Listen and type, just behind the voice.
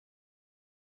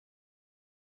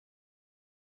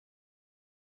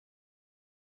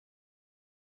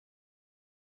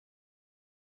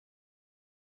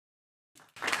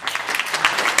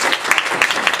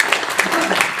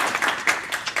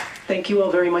Thank you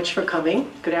all very much for coming.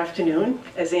 Good afternoon.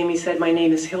 As Amy said, my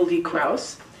name is Hildy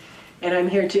Kraus, and I'm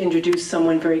here to introduce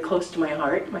someone very close to my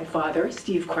heart, my father,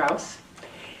 Steve Kraus.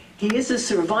 He is a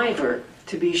survivor,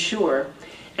 to be sure,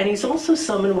 and he's also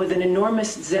someone with an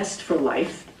enormous zest for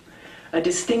life, a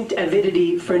distinct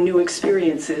avidity for new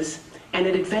experiences, and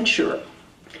an adventurer.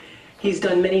 He's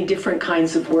done many different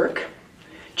kinds of work,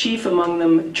 chief among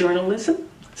them journalism,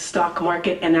 stock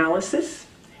market analysis,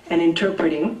 and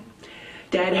interpreting.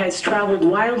 Dad has traveled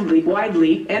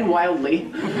widely,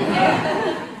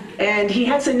 and he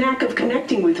has a knack of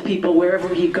connecting with people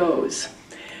wherever he goes.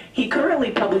 He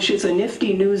currently publishes a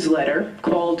nifty newsletter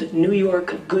called New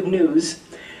York Good News,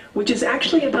 which is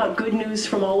actually about good news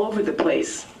from all over the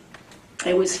place.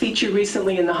 It was featured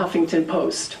recently in the Huffington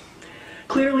Post.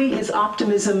 Clearly, his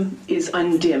optimism is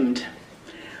undimmed.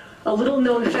 A little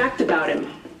known fact about him.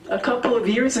 A couple of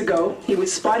years ago, he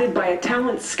was spotted by a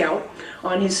talent scout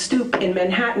on his stoop in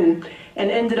Manhattan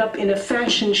and ended up in a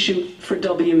fashion shoot for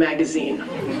W Magazine.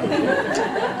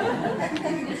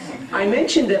 I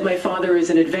mentioned that my father is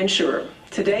an adventurer.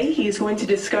 Today, he is going to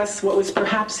discuss what was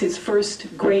perhaps his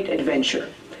first great adventure,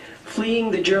 fleeing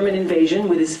the German invasion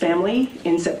with his family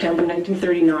in September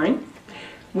 1939,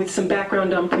 with some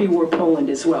background on pre-war Poland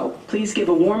as well. Please give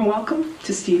a warm welcome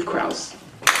to Steve Kraus.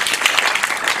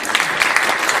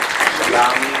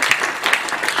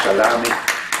 Salami.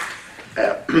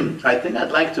 I think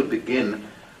I'd like to begin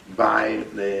by,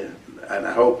 and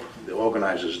I hope the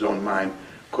organizers don't mind,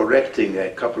 correcting a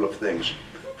couple of things.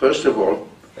 First of all,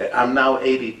 I'm now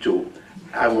 82.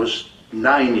 I was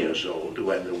 9 years old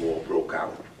when the war broke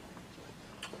out.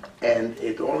 And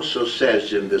it also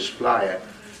says in this flyer,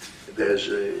 there's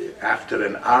after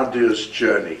an arduous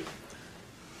journey.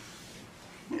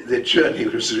 The journey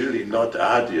was really not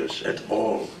arduous at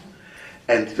all.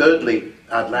 And thirdly,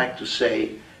 I'd like to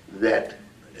say that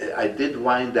I did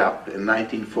wind up in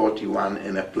 1941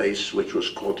 in a place which was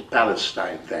called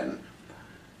Palestine then.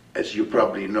 As you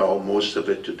probably know, most of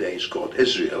it today is called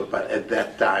Israel, but at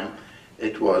that time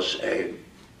it was a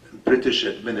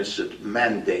British-administered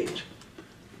mandate.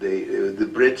 The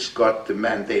Brits got the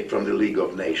mandate from the League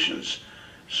of Nations,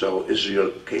 so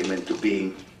Israel came into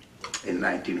being in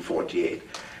 1948.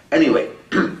 Anyway,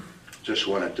 just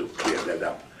wanted to clear that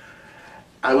up.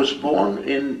 I was born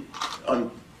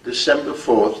on December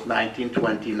 4th,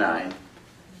 1929,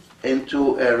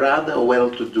 into a rather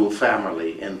well-to-do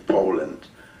family in Poland.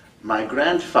 My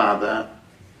grandfather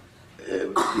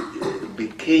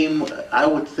became, I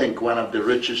would think, one of the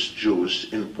richest Jews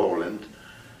in Poland.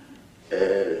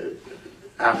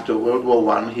 After World War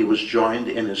I, he was joined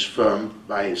in his firm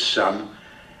by his son,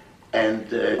 and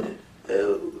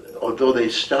although they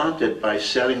started by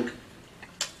selling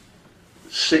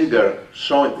Singer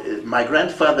sewing, my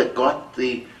grandfather got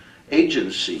the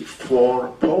agency for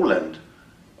Poland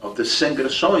of the Singer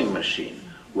sewing machine,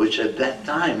 which at that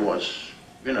time was,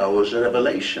 was a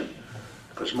revelation,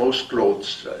 because most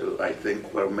clothes, I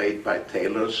think, were made by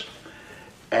tailors.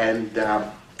 And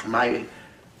my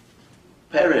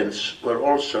parents were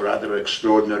also rather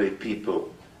extraordinary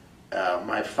people.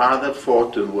 My father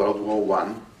fought in World War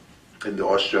I in the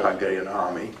Austro-Hungarian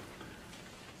army.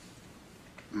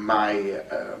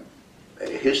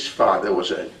 His father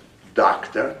was a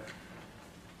doctor.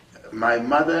 My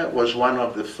mother was one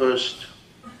of the first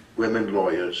women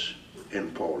lawyers in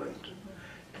Poland.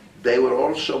 They were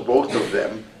also, both of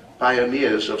them,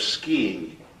 pioneers of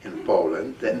skiing in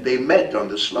Poland, and they met on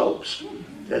the slopes.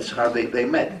 That's how they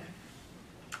met.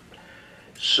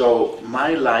 So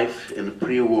my life in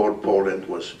pre-war Poland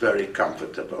was very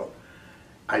comfortable.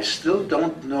 I still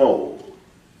don't know,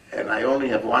 and I only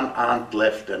have one aunt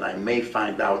left, and I may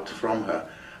find out from her,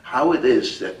 how it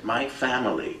is that my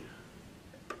family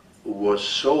was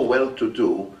so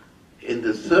well-to-do in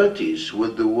the 30s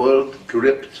with the world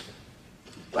gripped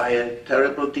by a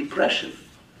terrible depression.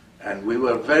 And we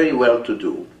were very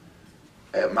well-to-do.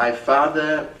 My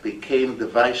father became the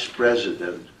vice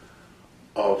president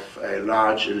of a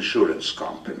large insurance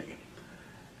company.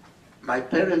 My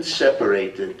parents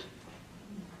separated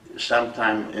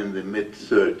sometime in the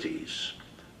mid-30s,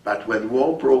 but when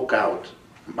war broke out,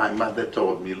 my mother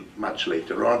told me much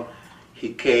later on, he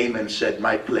came and said,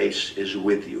 "My place is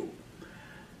with you."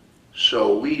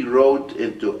 So we rode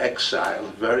into exile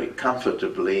very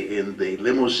comfortably in the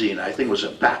limousine. I think it was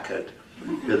a Packard,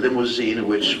 the limousine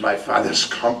which my father's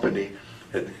company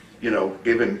had,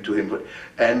 given to him,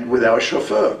 and with our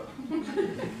chauffeur.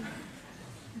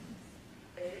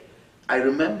 I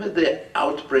remember the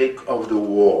outbreak of the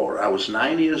war. I was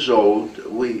 9 years old.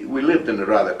 We lived in a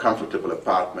rather comfortable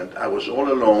apartment. I was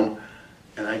all alone,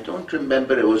 and I don't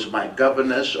remember it was my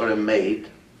governess or a maid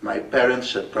my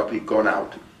parents had probably gone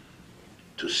out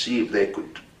to see if they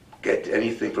could get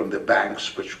anything from the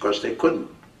banks, which, of course, they couldn't.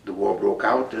 The war broke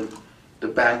out and the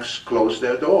banks closed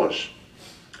their doors.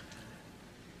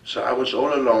 So I was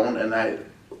all alone, and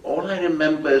all I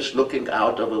remember is looking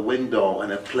out of a window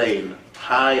and a plane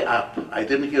high up. I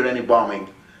didn't hear any bombing,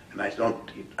 and I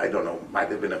don't know, might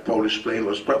have been a Polish plane, it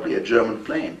was probably a German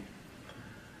plane.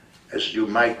 As you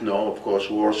might know, of course,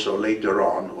 Warsaw later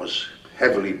on was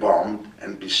heavily bombed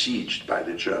and besieged by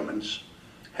the Germans,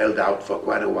 held out for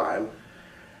quite a while.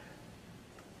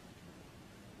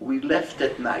 We left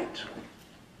at night,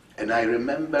 and I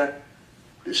remember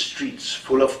the streets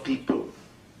full of people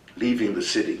leaving the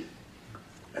city.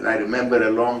 And I remember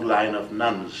a long line of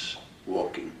nuns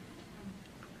walking.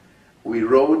 We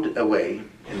rode away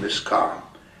in this car,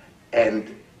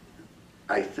 and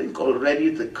I think already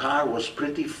the car was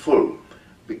pretty full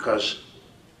because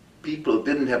people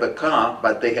didn't have a car,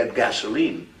 but they had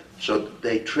gasoline. So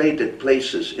they traded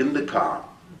places in the car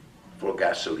for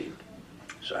gasoline.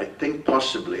 So I think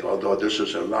possibly, although this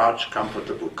was a large,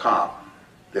 comfortable car,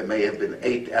 there may have been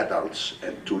 8 adults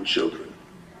and 2 children.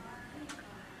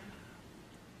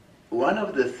 One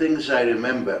of the things I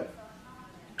remember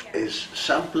is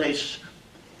someplace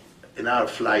in our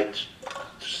flight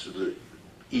to the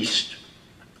east,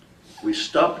 we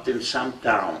stopped in some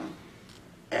town,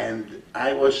 and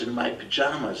I was in my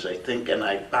pajamas, I think, and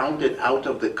I bounded out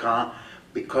of the car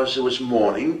because it was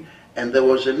morning and there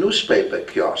was a newspaper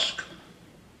kiosk.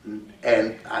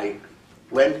 And I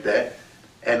went there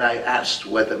and I asked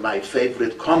whether my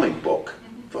favorite comic book,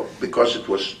 because it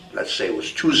was, let's say it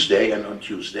was Tuesday, and on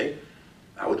Tuesday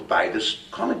I would buy this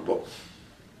comic book.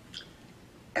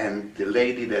 And the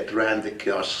lady that ran the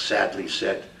kiosk sadly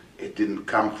said it didn't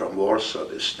come from Warsaw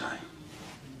this time.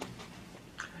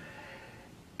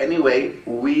 Anyway,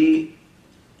 we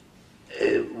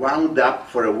wound up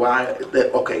for a while.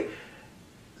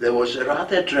 There was a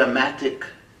rather dramatic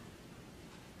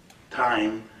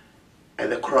time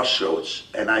at the crossroads,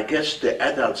 and I guess the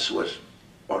adults was,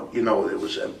 there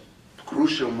was a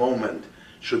crucial moment.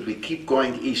 Should we keep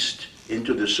going east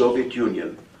into the Soviet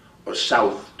Union or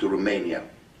south to Romania?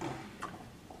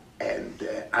 And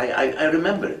I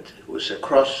remember it. It was a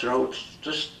crossroads,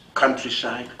 just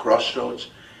countryside,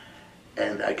 crossroads,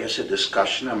 and I guess a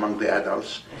discussion among the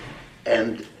adults.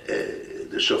 And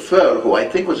the chauffeur, who I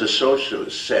think was a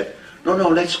socialist, said, no,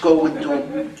 let's go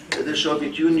into the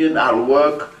Soviet Union, I'll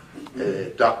work.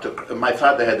 My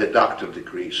father had a doctorate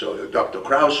degree, so Dr.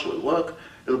 Kraus will work,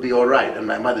 it'll be all right. And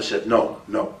my mother said, no,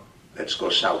 let's go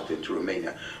south into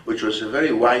Romania, which was a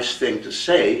very wise thing to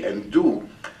say and do,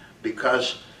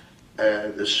 because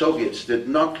the Soviets did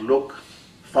not look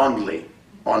fondly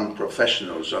on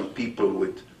professionals, on people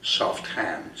with soft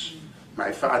hands.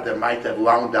 My father might have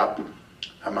wound up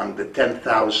among the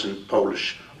 10,000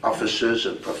 Polish officers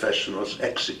and professionals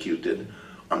executed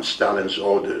on Stalin's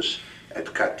orders at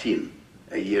Katyn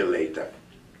a year later.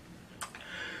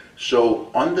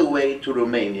 So on the way to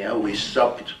Romania, we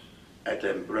stopped at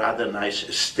a rather nice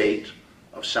estate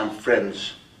of some friend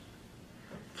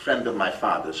of my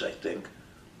father's, I think.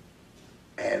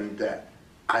 And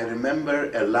I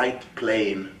remember a light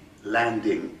plane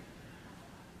landing,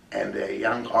 and a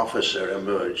young officer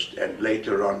emerged, and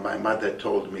later on my mother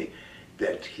told me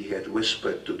that he had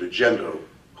whispered to the general,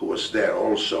 who was there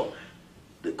also,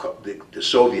 the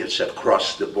Soviets had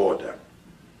crossed the border.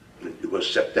 It was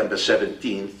September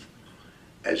 17th,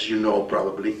 as you know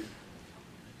probably.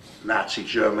 Nazi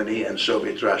Germany and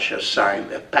Soviet Russia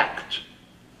signed a pact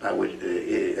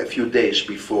a few days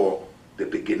before the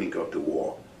beginning of the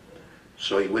war.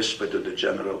 So he whispered to the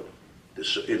general,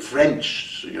 in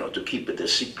French, to keep it a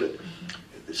secret,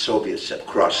 the Soviets had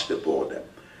crossed the border.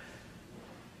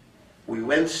 We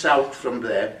went south from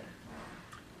there,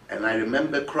 and I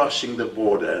remember crossing the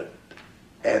border,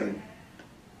 and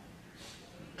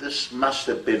this must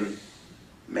have been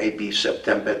maybe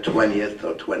September 20th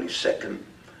or 22nd.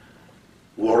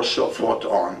 Warsaw fought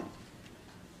on,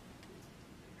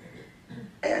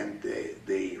 and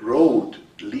the road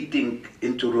leading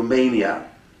into Romania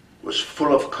was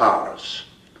full of cars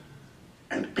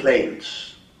and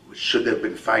planes, which should have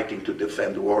been fighting to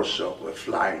defend Warsaw, were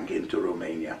flying into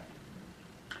Romania.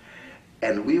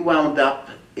 And we wound up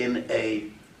in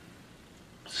a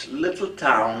little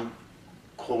town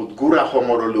called Gura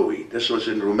Homorului. This was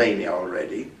in Romania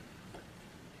already.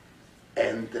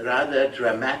 And the rather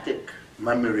dramatic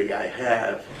memory I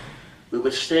have, we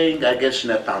were staying, I guess,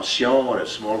 in a pension or a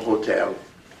small hotel.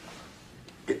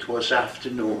 It was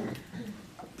afternoon.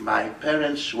 My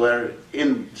parents were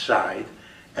inside,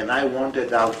 and I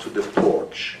wandered out to the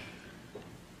porch.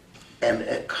 And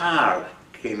a car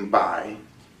came by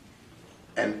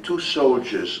and two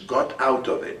soldiers got out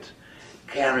of it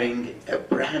carrying a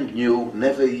brand new,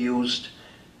 never used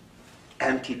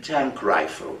anti-tank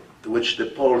rifle, which the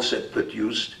Poles had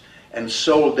produced and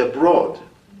sold abroad,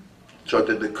 so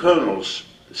that the colonels,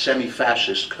 the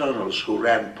semi-fascist colonels who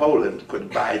ran Poland,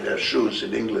 could buy their shoes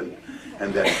in England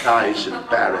and their ties in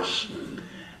Paris.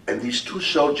 And these two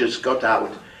soldiers got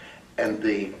out, and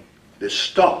the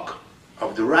stock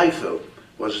of the rifle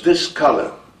was this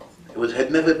color. It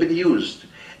had never been used.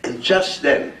 And just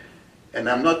then, and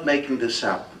I'm not making this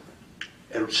up,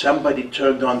 somebody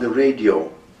turned on the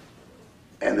radio,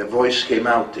 and a voice came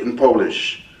out in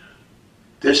Polish.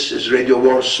 "This is Radio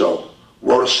Warsaw.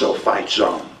 Warsaw fights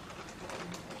on."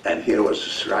 And here was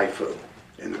this rifle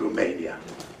in Romania.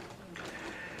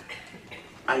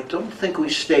 I don't think we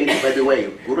stayed, by the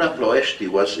way, Góra Ploiești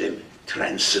was in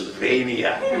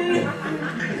Transylvania.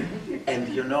 And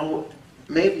you know,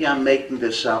 maybe I'm making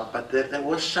this up, but there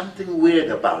was something weird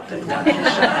about that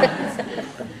countryside.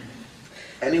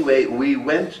 Anyway, we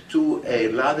went to a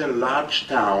rather large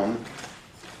town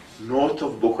north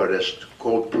of Bucharest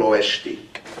called Ploiești,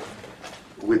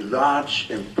 with large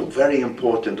and very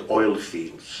important oil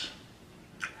fields.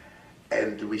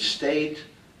 And we stayed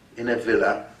in a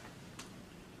villa.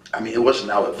 I mean, it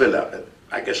wasn't our villa, but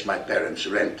I guess my parents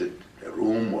rented a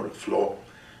room or a floor.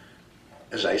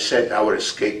 As I said, our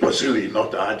escape was really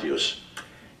not arduous.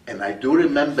 And I do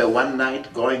remember one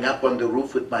night going up on the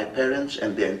roof with my parents,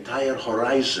 and the entire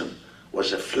horizon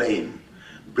was aflame.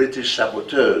 British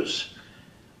saboteurs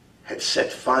had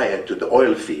set fire to the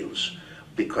oil fields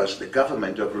because the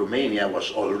government of Romania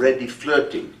was already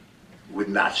flirting with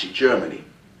Nazi Germany.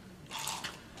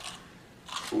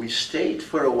 We stayed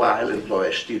for a while in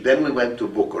Ploiești, then we went to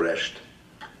Bucharest.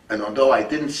 And although I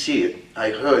didn't see it,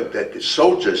 I heard that the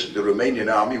soldiers in the Romanian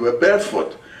army were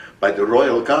barefoot by the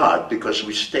Royal Guard, because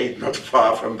we stayed not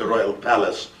far from the Royal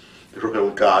Palace. The Royal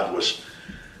Guard was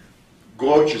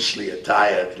gorgeously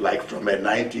attired, like from a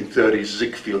 1930s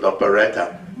Ziegfeld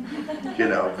operetta, you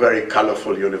know, very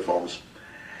colorful uniforms.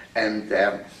 And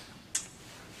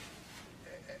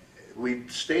we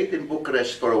stayed in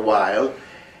Bucharest for a while,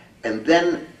 and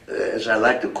then, as I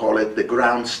like to call it, the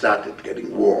ground started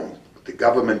getting warm. The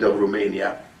government of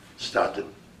Romania started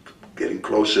getting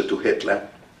closer to Hitler,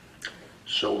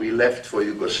 so we left for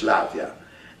Yugoslavia.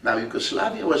 Now,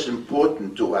 Yugoslavia was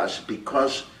important to us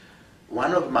because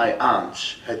one of my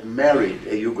aunts had married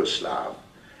a Yugoslav,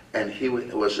 and he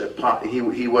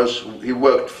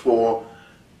worked for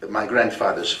my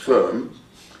grandfather's firm,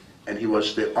 and he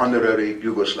was the honorary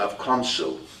Yugoslav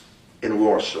consul in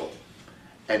Warsaw.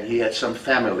 And he had some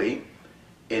family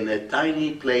in a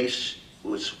tiny place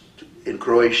in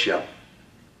Croatia,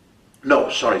 no,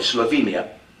 sorry, Slovenia,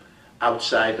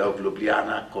 outside of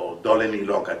Ljubljana, called Doleni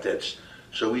Lokatec.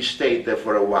 So we stayed there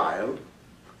for a while,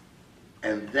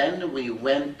 and then we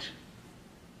went,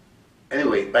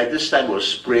 anyway, by this time it was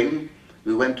spring,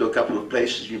 we went to a couple of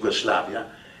places in Yugoslavia,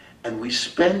 and we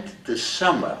spent the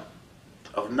summer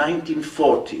of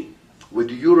 1940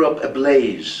 with Europe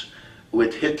ablaze,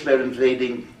 with Hitler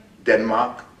invading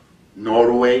Denmark,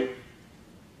 Norway,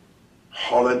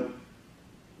 Holland,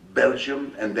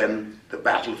 Belgium, and then the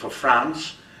battle for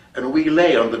France, and we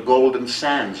lay on the golden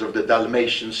sands of the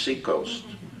Dalmatian seacoast.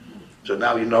 So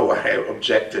now you know why I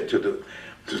objected to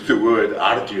the word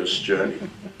arduous journey.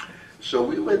 So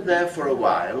we were there for a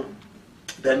while.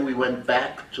 Then we went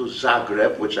back to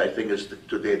Zagreb, which I think is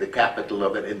today the capital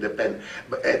of an independent.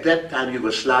 But at that time,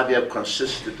 Yugoslavia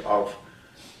consisted of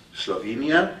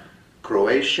Slovenia,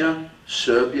 Croatia,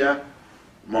 Serbia,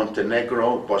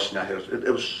 Montenegro, Bosnia-Herzegovina.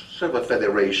 It was sort of a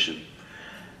federation.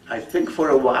 I think for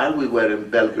a while we were in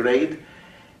Belgrade,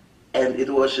 and it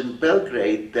was in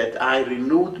Belgrade that I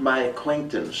renewed my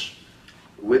acquaintance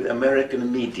with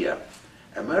American media.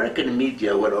 American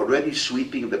media were already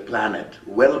sweeping the planet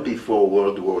well before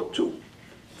World War II.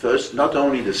 First, not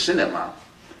only the cinema,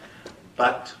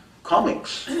 but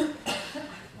comics.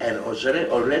 And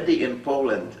already in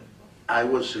Poland, I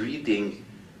was reading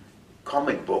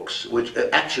comic books, which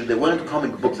actually they weren't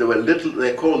comic books,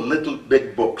 they're called little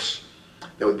big books.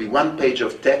 There would be one page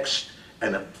of text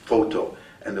and a photo,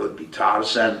 and there would be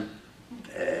Tarzan,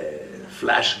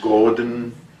 Flash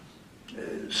Gordon,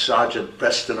 Sergeant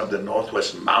Preston of the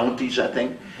Northwest Mounties, I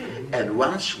think. And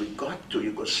once we got to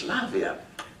Yugoslavia,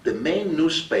 the main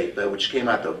newspaper, which came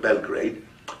out of Belgrade,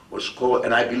 was called,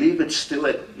 and I believe it's still,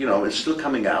 it's still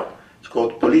coming out, it's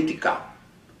called Politika.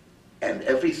 And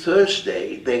every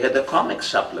Thursday, they had a comic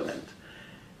supplement.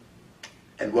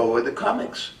 And what were the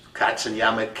comics?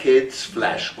 Katzenjammer Kids,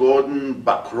 Flash Gordon,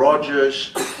 Buck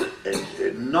Rogers,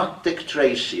 not Dick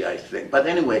Tracy, I think. But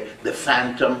anyway, The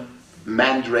Phantom,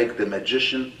 Mandrake the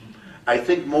Magician. I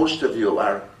think most of you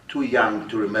are too young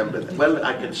to remember that. Well,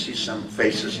 I can see some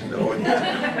faces in the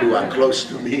audience who are close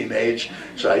to me in age,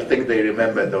 so I think they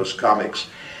remember those comics.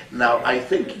 Now, I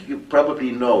think you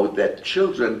probably know that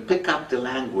children pick up the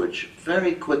language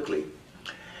very quickly.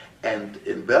 And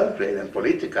in Belgrade, and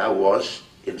Politika was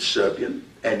in Serbian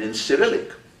and in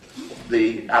Cyrillic,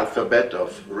 the alphabet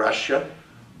of Russia,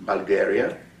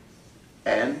 Bulgaria,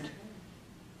 and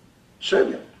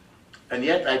Serbia. And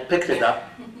yet I picked it up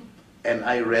and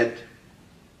I read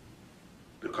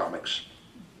the comics.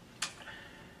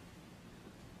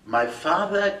 My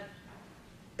father,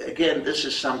 again, this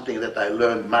is something that I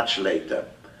learned much later.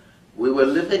 We were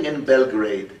living in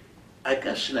Belgrade, I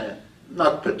guess in a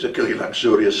not particularly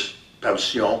luxurious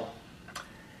pension,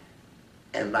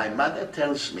 and my mother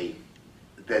tells me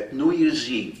that New Year's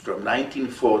Eve from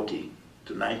 1940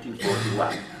 to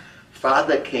 1941,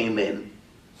 father came in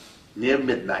near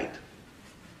midnight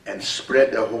and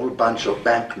spread a whole bunch of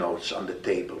banknotes on the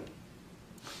table.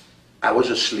 I was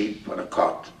asleep on a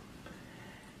cot,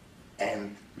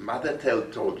 and mother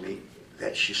told me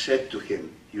that she said to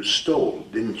him, "You stole,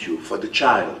 didn't you, for the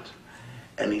child?"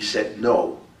 And he said,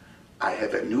 "No, I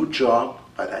have a new job,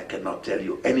 but I cannot tell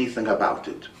you anything about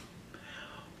it."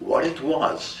 What it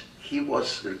was, he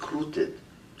was recruited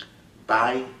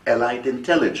by Allied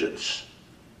intelligence.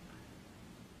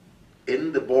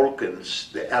 In the Balkans,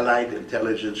 the Allied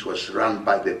intelligence was run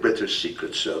by the British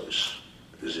Secret Service.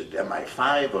 Is it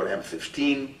MI5 or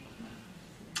M15?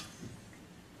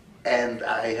 And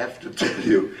I have to tell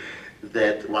you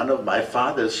that one of my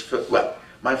father's, well,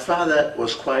 my father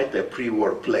was quite a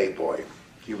pre-war playboy.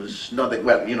 He was not,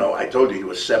 well, you know, I told you he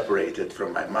was separated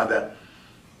from my mother.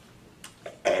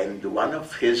 And one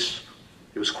of his,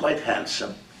 he was quite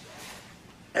handsome,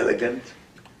 elegant,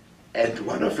 and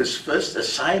one of his first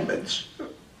assignments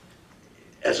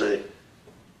as an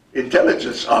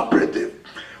intelligence operative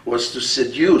was to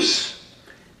seduce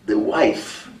the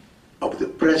wife of the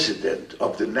president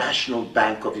of the National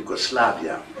Bank of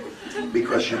Yugoslavia,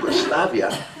 because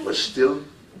Yugoslavia was still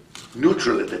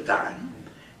neutral at the time,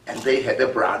 and they had a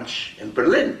branch in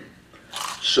Berlin.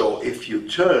 So if you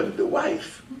turned the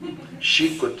wife,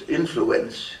 she could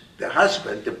influence the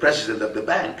husband, the president of the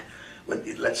bank, when,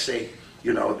 let's say,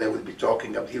 you know, they would be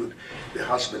talking about, the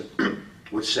husband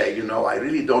would say, you know, I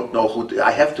really don't know who to,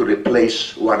 I have to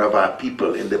replace one of our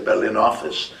people in the Berlin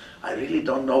office. I really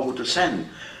don't know who to send.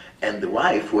 And the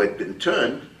wife, who had been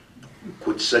turned,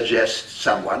 could suggest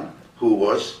someone who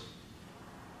was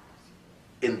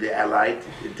in the Allied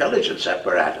intelligence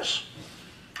apparatus.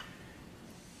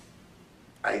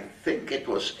 I think it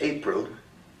was April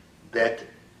that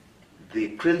the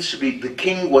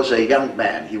king was a young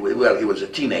man. He was a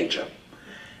teenager.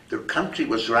 The country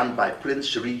was run by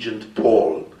Prince Regent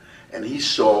Paul, and he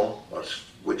saw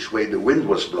which way the wind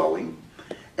was blowing,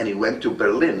 and he went to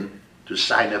Berlin to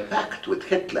sign a pact with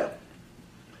Hitler.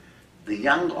 The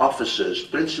young officers,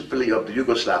 principally of the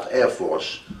Yugoslav Air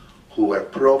Force, who were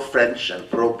pro-French and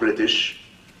pro-British,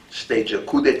 staged a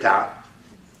coup d'etat,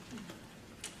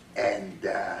 and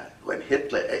when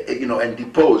Hitler, you know, and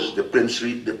deposed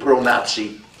the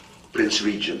pro-Nazi Prince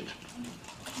Regent.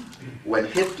 When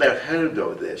Hitler heard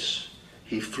of this,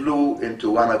 he flew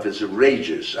into one of his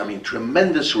rages, I mean,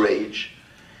 tremendous rage,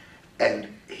 and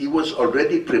he was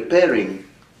already preparing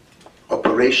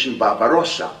Operation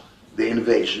Barbarossa, the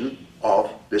invasion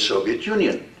of the Soviet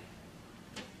Union,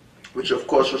 which of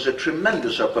course was a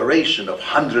tremendous operation of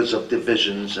hundreds of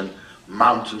divisions and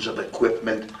mountains of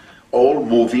equipment, all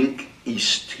moving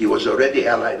east. He was already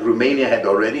allied, Romania had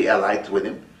already allied with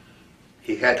him.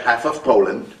 He had half of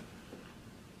Poland,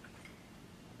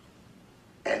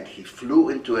 and he flew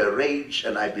into a rage,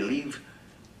 and I believe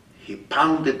he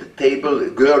pounded the table.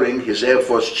 Goering, his Air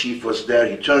Force chief, was there.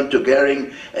 He turned to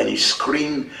Goering and he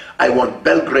screamed, "I want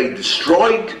Belgrade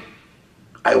destroyed.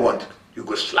 I want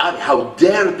Yugoslavia. How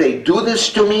dare they do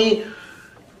this to me?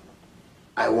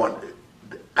 I want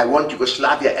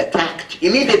Yugoslavia attacked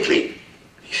immediately."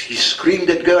 He screamed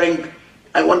at Goering,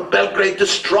 "I want Belgrade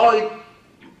destroyed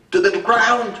to the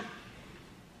ground."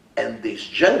 And these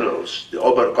generals, the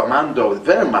Oberkommando of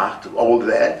the Wehrmacht, all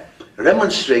there,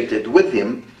 remonstrated with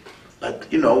him, but,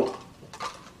 you know,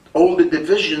 all the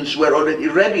divisions were already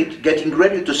ready, getting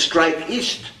ready to strike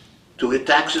east to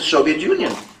attack the Soviet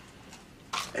Union.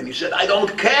 And he said, "I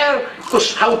don't care,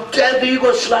 because how dare the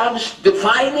Yugoslavs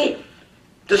defy me,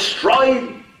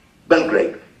 destroy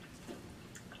Belgrade."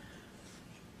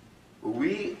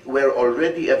 We were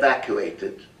already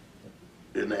evacuated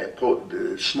in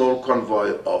a small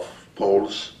convoy of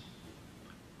Poles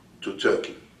to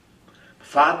Turkey.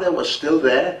 Father was still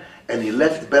there, and he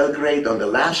left Belgrade on the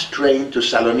last train to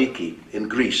Saloniki in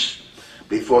Greece,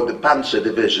 before the Panzer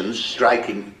divisions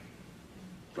striking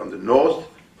from the north,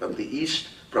 from the east,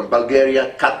 from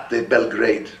Bulgaria, cut the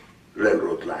Belgrade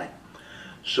railroad line.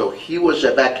 So he was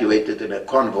evacuated in a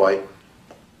convoy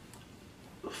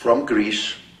from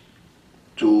Greece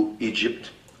to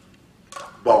Egypt,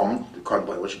 bombed, the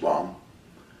convoy was bombed,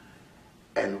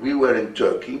 and we were in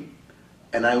Turkey,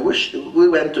 and we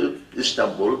went to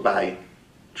Istanbul by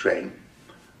train.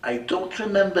 I don't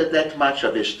remember that much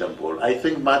of Istanbul. I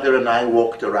think Mother and I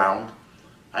walked around.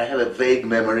 I have a vague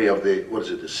memory of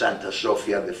the Santa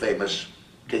Sofia, the famous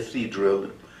cathedral,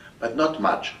 but not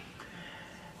much.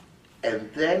 And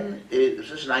then, this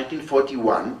is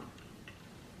 1941,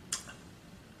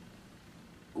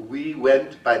 we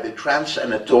went by the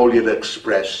Trans-Anatolian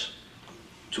Express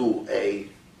to a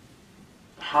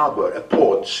harbor, a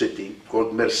port city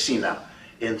called Mersin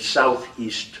in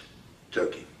southeast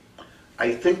Turkey.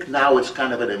 I think now it's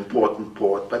kind of an important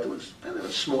port, but it was kind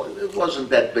of small. It wasn't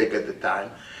that big at the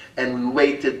time. And we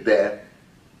waited there.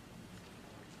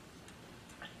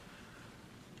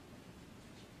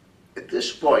 At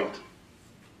this point,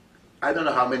 I don't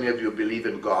know how many of you believe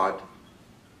in God.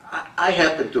 I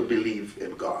happen to believe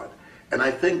in God. And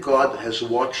I think God has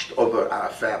watched over our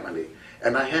family.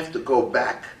 And I have to go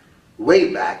back,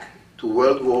 way back, to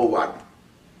World War I.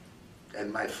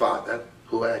 And my father,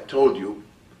 who I told you,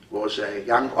 was a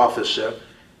young officer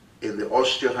in the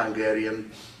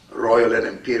Austro-Hungarian Royal and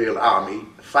Imperial Army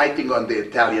fighting on the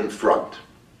Italian front.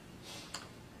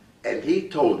 And he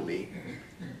told me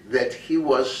that he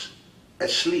was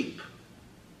asleep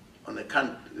on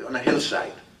a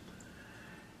hillside.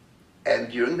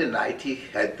 And during the night he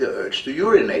had the urge to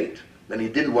urinate. And he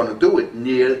didn't want to do it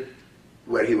near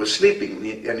where he was sleeping.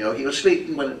 He was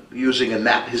sleeping using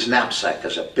his knapsack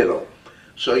as a pillow.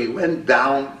 So he went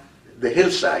down the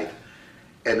hillside,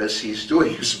 and as he's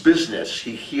doing his business,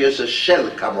 he hears a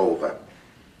shell come over.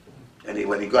 And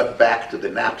when he got back to the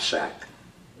knapsack,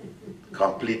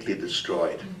 completely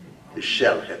destroyed. The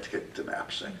shell had hit the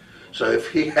knapsack. So if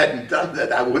he hadn't done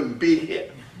that, I wouldn't be here.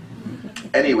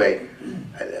 Anyway,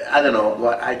 I don't know.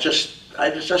 I just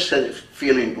had a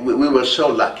feeling we were so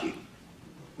lucky.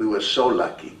 We were so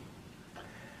lucky.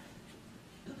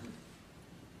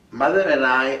 Mother and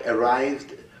I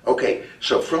arrived. Okay,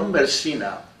 so from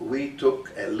Mersin, we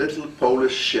took a little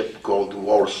Polish ship called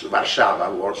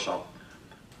Warsaw,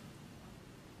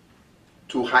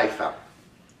 to Haifa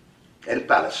and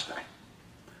Palestine.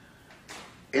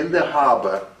 In the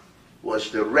harbor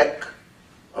was the wreck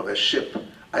of a ship,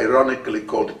 ironically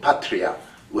called Patria,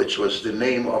 which was the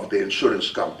name of the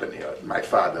insurance company my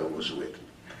father was with.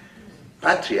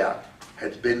 Patria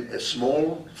had been a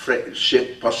small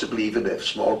ship, possibly even a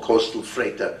small coastal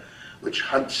freighter, which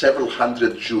several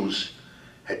hundred Jews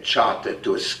had chartered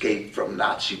to escape from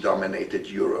Nazi-dominated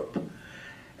Europe.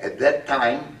 At that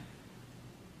time,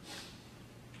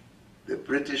 the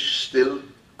British still,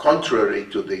 contrary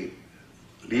to the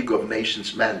League of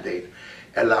Nations mandate,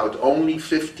 allowed only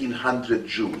 1,500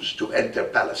 Jews to enter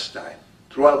Palestine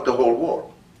throughout the whole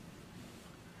war.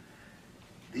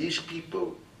 These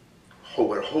people who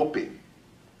were hoping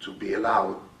to be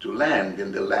allowed to land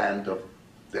in the land of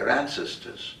their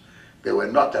ancestors, they were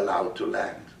not allowed to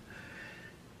land.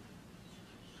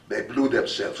 They blew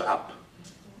themselves up.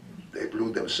 They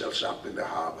blew themselves up in the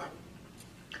harbor.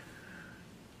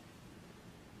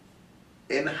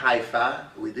 In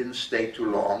Haifa, we didn't stay too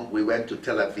long. We went to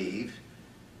Tel Aviv,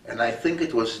 and I think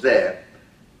it was there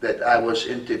that I was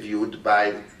interviewed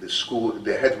by the school,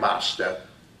 the headmaster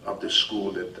of the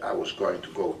school that I was going to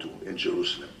go to in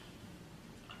Jerusalem.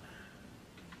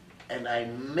 And I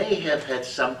may have had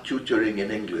some tutoring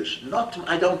in English.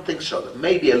 I don't think so,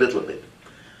 maybe a little bit.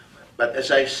 But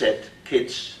as I said,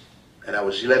 kids, and I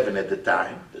was 11 at the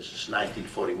time, this is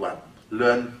 1941,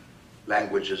 learn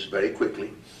languages very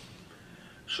quickly.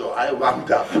 So I wound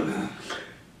up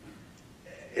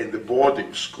in the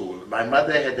boarding school. My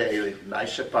mother had a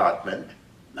nice apartment,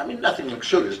 I mean nothing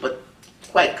luxurious, but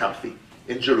quite comfy,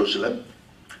 in Jerusalem.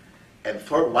 And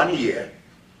for 1 year,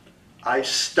 I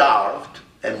starved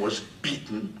and was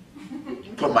beaten,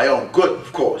 for my own good,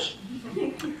 of course,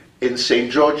 in St.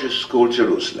 George's School,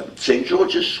 Jerusalem. St.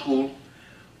 George's School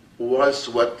was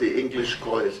what the English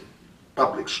call it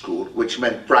public school, which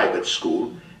meant private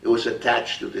school. It was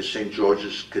attached to the St.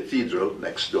 George's Cathedral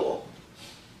next door.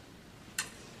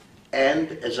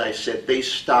 And, as I said, they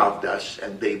starved us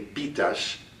and they beat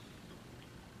us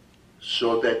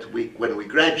so that when we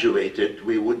graduated,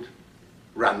 we would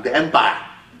run the empire.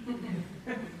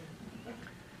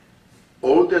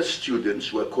 older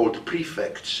students were called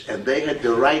prefects, and they had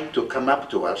the right to come up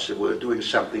to us if we were doing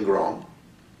something wrong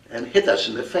and hit us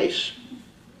in the face.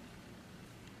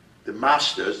 The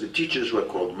masters, the teachers were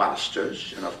called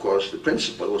masters, and of course the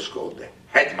principal was called the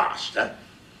headmaster.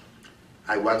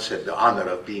 I once had the honor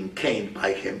of being caned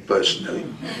by him personally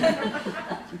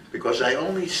because I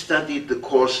only studied the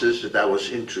courses that I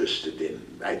was interested in.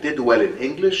 I did well in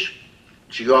English,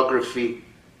 geography,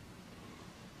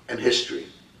 and history.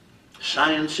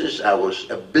 Sciences I was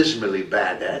abysmally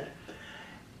bad at,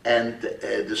 and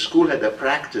the school had a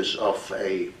practice of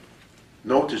a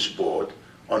notice board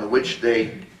on which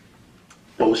they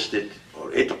posted,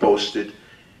 or it posted,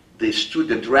 the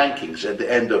student rankings at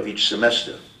the end of each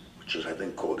semester, which is I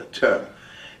think called a term.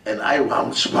 And I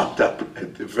was wound up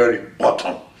at the very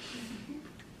bottom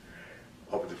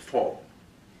of the form.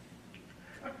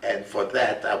 And for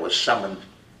that I was summoned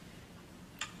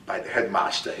by the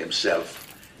headmaster himself,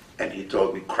 and he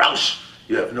told me, "Kraus,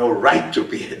 you have no right to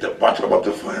be at the bottom of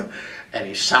the form." And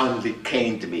he soundly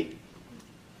caned me.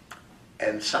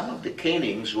 And some of the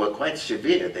canings were quite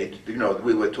severe. They, you know,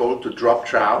 we were told to drop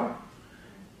trowel,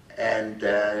 and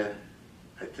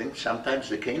I think sometimes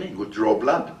the caning would draw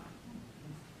blood.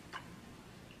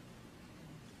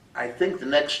 I think the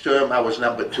next term I was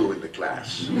number 2 in the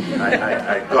class.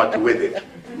 I got with it.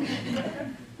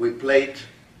 We played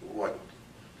what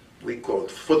we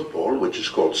called football, which is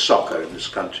called soccer in this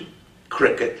country,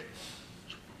 cricket,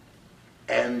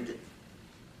 and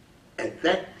at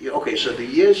that, okay, so the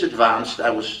years advanced.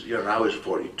 I was, you know, I was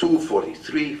 42,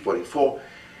 43, 44,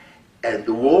 and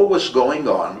the war was going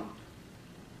on.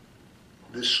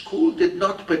 The school did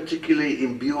not particularly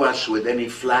imbue us with any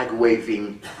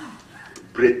flag-waving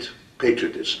Brit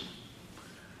patriotism,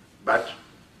 but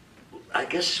I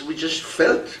guess we just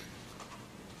felt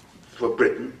for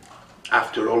Britain.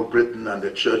 After all, Britain under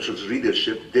Churchill's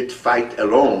leadership did fight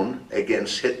alone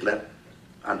against Hitler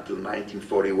until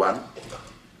 1941.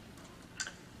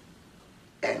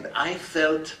 And I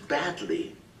felt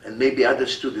badly, and maybe other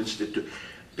students did too,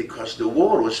 because the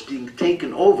war was being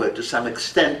taken over to some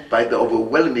extent by the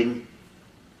overwhelming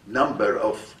number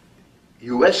of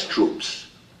US troops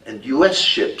and US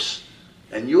ships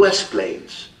and US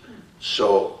planes.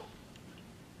 So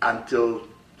until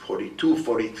 42,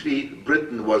 43,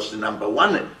 Britain was the number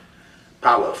 1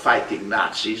 power fighting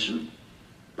Nazis,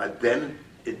 but then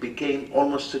it became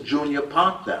almost a junior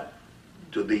partner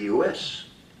to the US.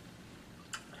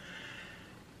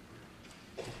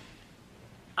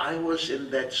 I was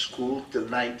in that school till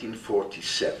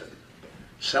 1947.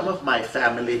 Some of my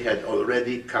family had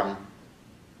already come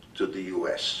to the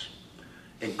US,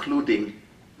 including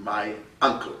my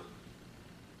uncle.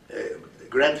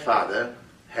 Grandfather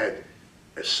had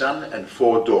a son and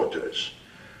 4 daughters.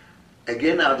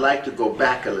 Again, I'd like to go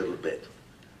back a little bit.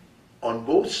 On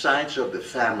both sides of the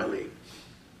family,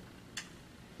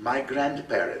 my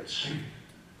grandparents,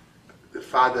 the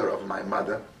father of my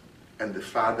mother and the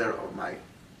father of my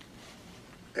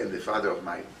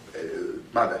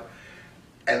mother,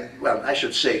 and well, I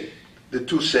should say the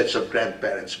 2 sets of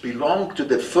grandparents belonged to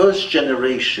the first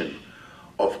generation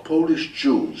of Polish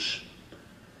Jews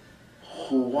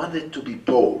who wanted to be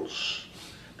Poles.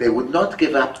 They would not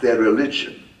give up their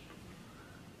religion,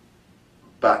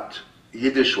 but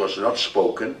Yiddish was not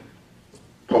spoken,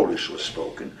 Polish was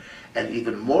spoken, and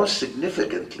even more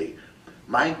significantly,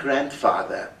 my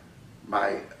grandfather,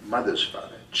 my mother's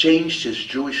father, changed his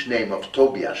Jewish name of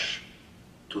Tobias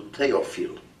to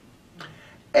Theophil,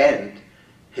 and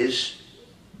his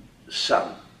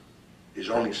son, his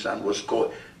only son, was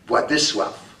called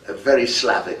Władysław, a very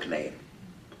Slavic name.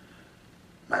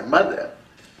 My mother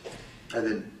had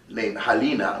the name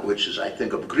Halina, which is, I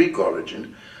think, of Greek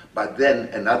origin, but then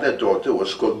another daughter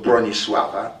was called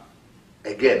Bronisława,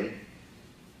 again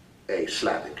a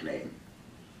Slavic name.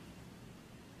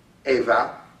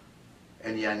 Eva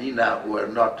and Janina were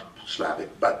not Slavic,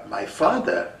 but my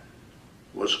father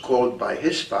was called by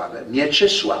his father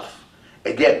Mieczysław,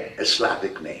 again a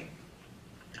Slavic name.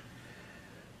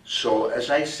 So as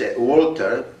I said,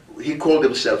 Walter, he called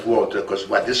himself Walter because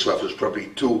Władysław was probably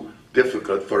too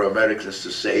difficult for Americans to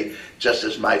say, just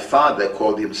as my father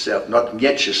called himself not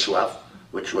Mieczysław,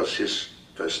 which was his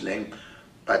first name,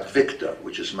 but Victor,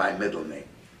 which is my middle name.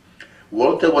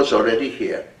 Walter was already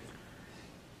here,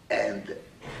 and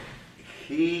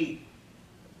he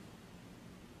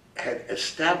had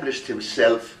established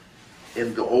himself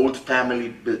in the old family,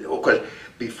 because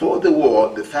before the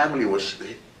war, the family was,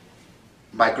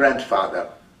 my grandfather,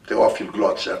 Theophil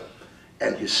Glotzer,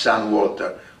 and his son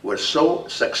Walter, were so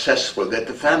successful that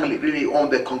the family really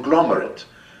owned a conglomerate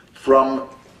from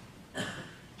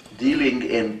dealing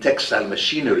in textile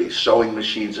machinery, sewing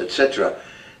machines, etc.,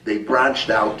 they branched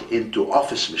out into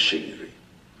office machinery.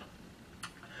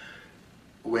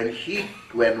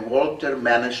 When Walter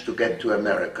managed to get to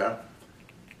America,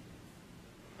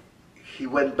 he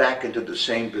went back into the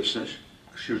same business,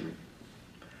 excuse me,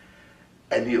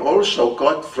 and he also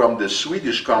got from the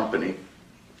Swedish company,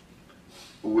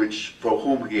 for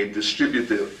whom he had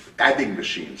distributed adding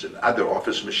machines and other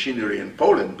office machinery in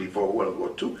Poland before World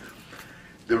War II,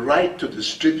 the right to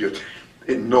distribute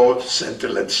in North,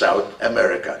 Central, and South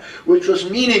America, which was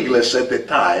meaningless at the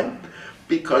time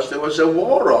because there was a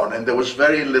war on and there was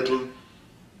very little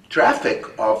traffic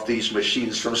of these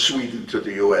machines from Sweden to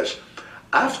the US.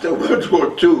 After World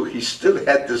War II, he still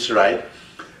had this right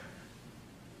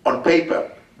on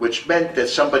paper, which meant that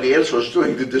somebody else was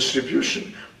doing the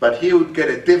distribution, but he would get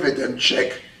a dividend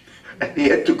check and he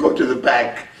had to go to the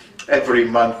bank every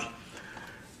month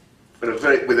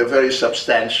with a very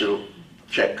substantial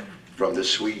check from the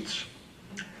Swedes.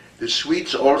 The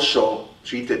Swedes also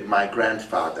treated my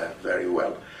grandfather very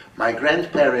well. My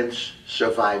grandparents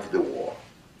survived the war.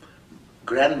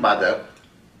 Grandmother,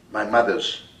 my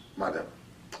mother's mother,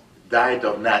 died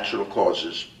of natural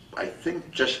causes, I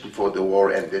think just before the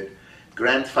war ended.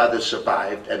 Grandfather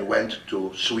survived and went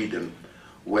to Sweden,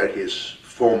 where his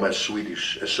former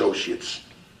Swedish associates,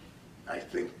 I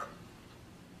think,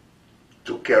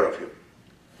 took care of him.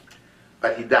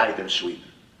 But he died in Sweden.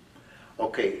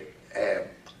 Okay,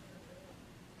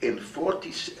 in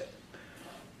 40,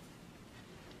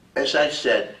 as I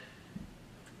said,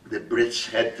 the Brits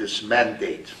had this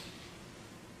mandate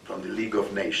from the League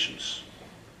of Nations,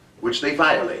 which they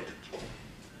violated.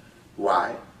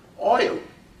 Why? Oil.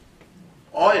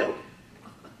 Oil.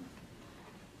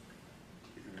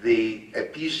 The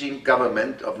appeasing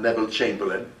government of Neville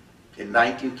Chamberlain in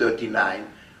 1939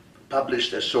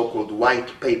 published a so-called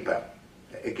white paper,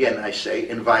 again I say,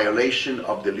 in violation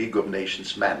of the League of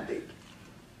Nations mandate,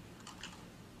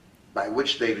 by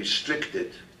which they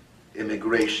restricted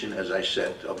immigration, as I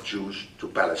said, of Jews to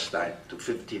Palestine to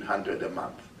 1,500 a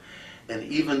month. And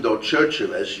even though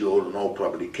Churchill, as you all know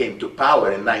probably, came to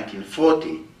power in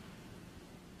 1940,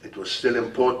 it was still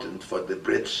important for the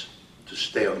Brits to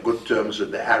stay on good terms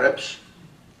with the Arabs.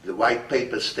 The white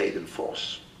paper stayed in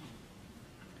force.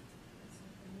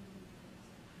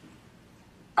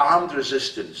 Armed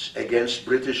resistance against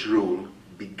British rule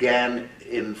began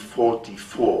in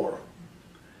 1944.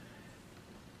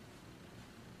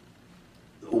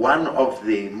 One of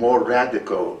the more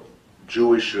radical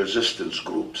Jewish resistance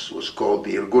groups was called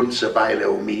the Irgun Tzevai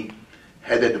Leumi,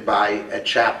 headed by a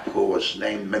chap who was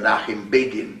named Menachem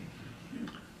Begin,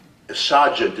 a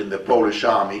sergeant in the Polish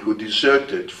army who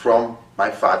deserted from my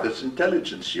father's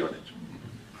intelligence unit.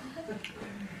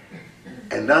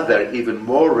 Another, even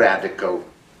more radical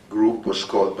group was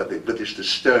called by the British the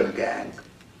Stern Gang,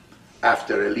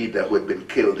 after a leader who had been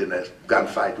killed in a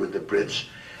gunfight with the Brits.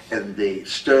 And the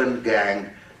Stern Gang,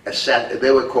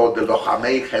 they were called the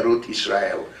Lochamei Cherut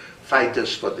Israel,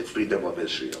 fighters for the freedom of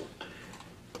Israel.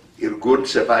 Irgun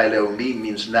Tzevai Leumi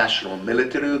means national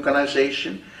military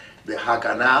organization. The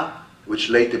Haganah, which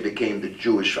later became the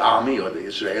Jewish army or the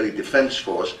Israeli Defense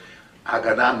Force,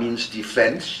 Haganah means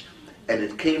defense, and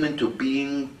it came into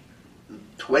being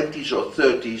 20s or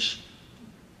 30s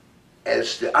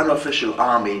as the unofficial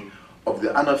army of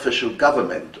the unofficial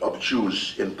government of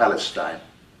Jews in Palestine,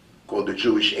 called the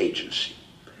Jewish Agency.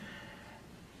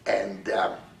 And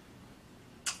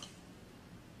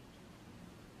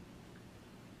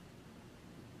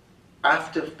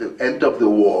after the end of the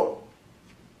war,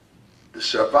 the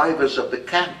survivors of the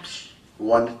camps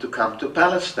wanted to come to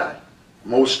Palestine,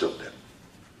 most of them.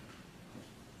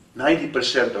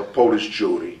 90% of Polish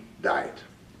Jewry died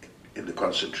in the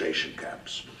concentration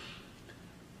camps.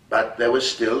 But there were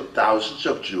still thousands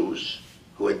of Jews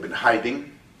who had been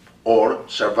hiding or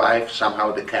survived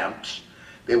somehow the camps.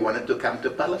 They wanted to come to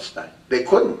Palestine. They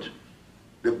couldn't.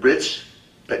 The British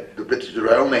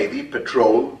Royal Navy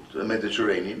patrolled the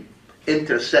Mediterranean,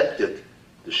 intercepted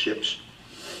the ships,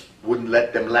 wouldn't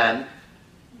let them land.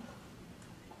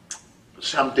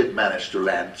 Some did manage to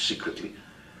land secretly,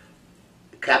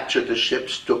 captured the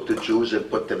ships, took the Jews and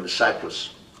put them in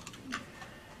Cyprus.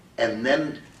 And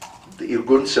then the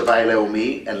Irgun Tzevai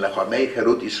Leumi and Lochamei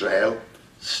Cherut Israel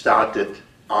started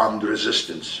armed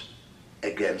resistance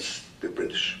against the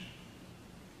British.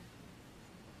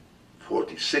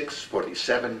 46,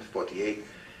 47, 48,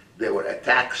 there were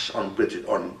attacks on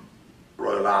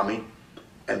Royal Army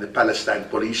and the Palestine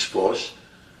Police Force.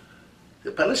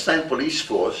 The Palestine Police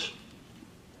Force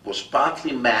was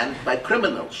partly manned by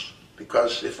criminals,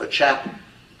 because if a chap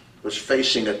was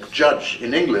facing a judge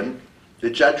in England the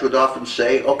judge would often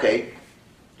say, okay,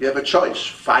 you have a choice,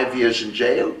 5 years in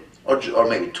jail, or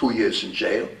maybe 2 years in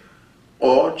jail,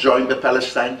 or join the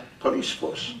Palestine police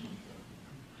force.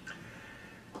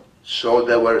 So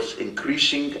there were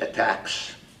increasing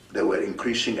attacks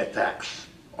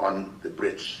on the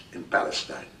Brits in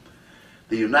Palestine.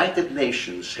 The United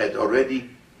Nations had already,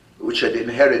 which had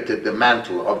inherited the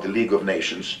mantle of the League of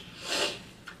Nations,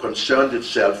 concerned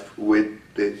itself with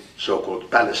the so-called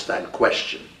Palestine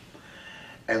question.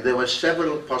 And there were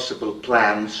several possible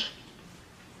plans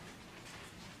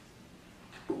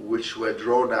which were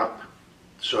drawn up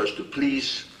so as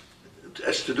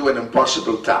to do an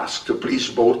impossible task, to please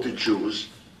both the Jews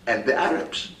and the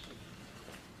Arabs.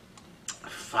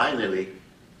 Finally,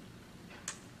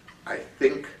 I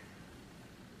think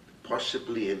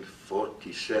possibly in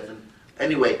 47,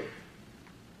 anyway,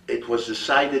 it was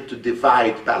decided to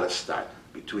divide Palestine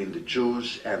between the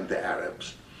Jews and the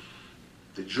Arabs.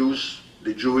 The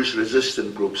Jewish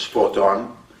resistance groups fought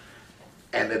on,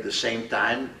 and at the same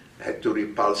time had to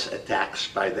repulse attacks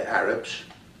by the Arabs.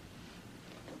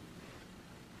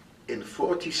 In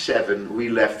 47, we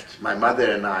left, my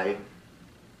mother and I,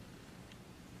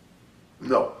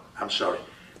 no, I'm sorry.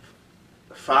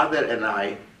 Father and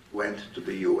I went to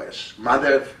the US.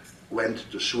 Mother went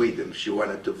to Sweden. She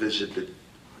wanted to visit the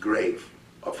grave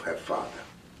of her father,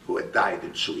 who had died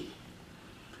in Sweden.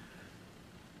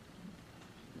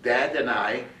 Dad and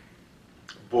I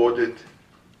boarded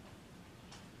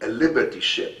a Liberty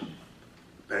ship.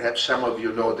 Perhaps some of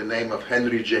you know the name of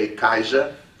Henry J.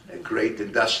 Geisel, a great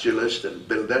industrialist and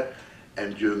builder.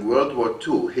 And during World War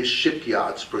II, his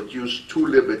shipyards produced 2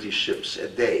 Liberty ships a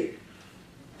day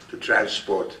to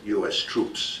transport US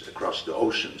troops across the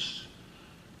oceans.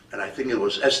 And I think it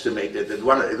was estimated that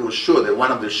it was sure that one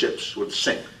of the ships would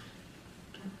sink.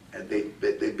 And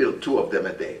they built 2 of them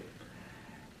a day.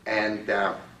 And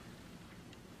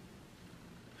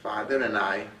Father and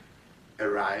I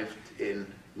arrived in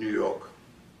New York.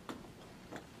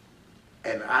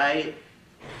 And I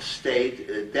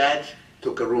stayed, Dad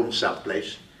took a room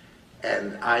someplace,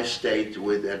 and I stayed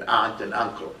with an aunt and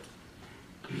uncle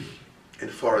in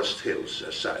Forest Hills,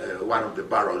 one of the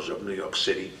boroughs of New York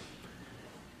City.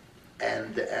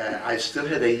 And I still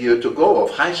had a year to go of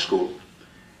high school.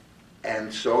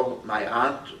 And so my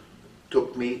aunt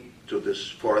took me to this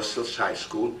Forest Hills High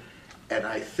School, and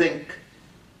I think,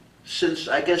 since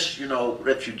I guess, you know,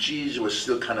 refugees were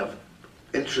still kind of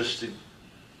interested,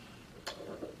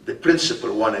 the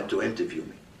principal wanted to interview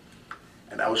me.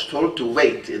 And I was told to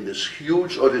wait in this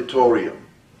huge auditorium,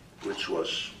 which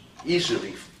was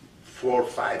easily 4,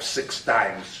 5, 6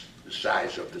 times the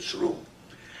size of this room.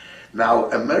 Now,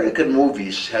 American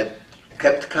movies had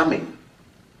kept coming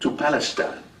to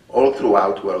Palestine all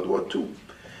throughout World War II.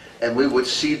 And we would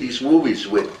see these movies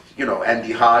with, you know,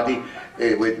 Andy Hardy,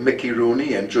 with Mickey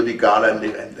Rooney and Judy Garland,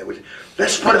 and they would,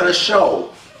 let's put on a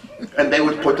show. And they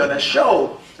would put on a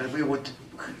show, and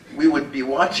we would be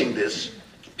watching this,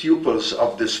 pupils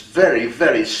of this very,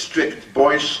 very strict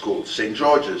boys' school, St.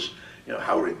 George's. You know,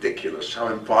 how ridiculous, how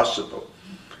impossible.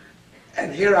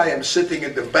 And here I am sitting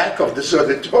in the back of this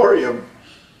auditorium,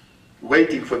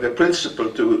 waiting for the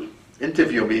principal to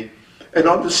interview me. And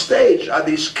on the stage are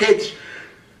these kids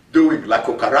doing La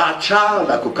Cucaracha,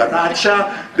 La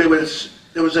Cucaracha. There was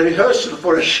a rehearsal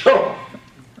for a show.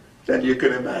 Then you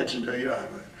can imagine, you know,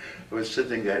 I was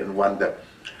sitting there in wonder.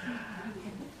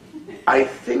 I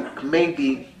think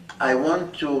maybe I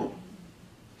want to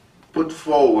put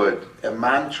forward a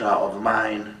mantra of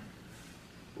mine,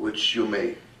 which you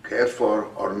may care for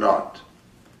or not.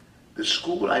 The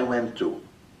school I went to,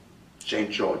 St.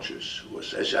 George's,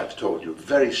 was, as I've told you,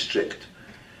 very strict.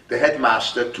 The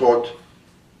headmaster taught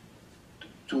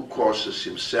 2 courses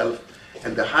himself,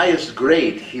 and the highest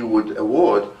grade he would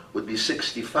award would be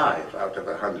 65 out of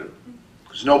 100,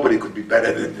 because nobody could be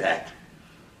better than that.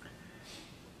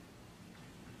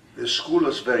 The school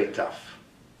was very tough.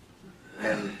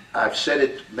 And I've said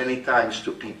it many times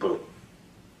to people.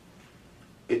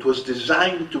 It was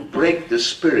designed to break the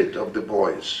spirit of the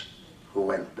boys who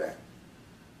went there.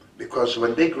 Because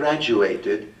when they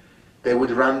graduated, they would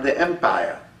run the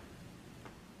empire.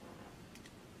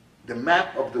 The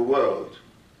map of the world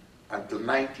until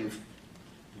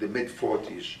the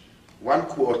mid-40s,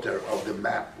 1/4 of the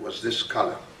map was this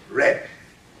color, red.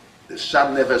 The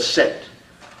sun never set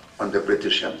on the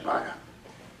British Empire.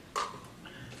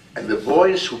 And the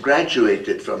boys who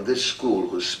graduated from this school,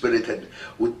 whose spirit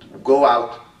would go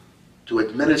out to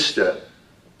administer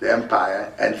the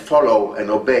empire and follow and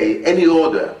obey any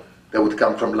order that would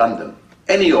come from London,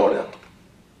 any order.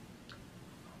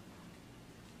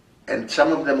 And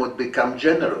some of them would become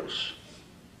generals.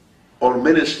 or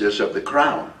ministers of the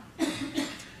crown.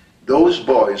 Those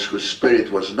boys whose spirit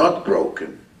was not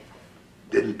broken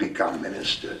didn't become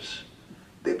ministers.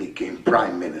 They became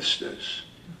prime ministers.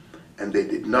 And they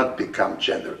did not become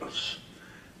generals.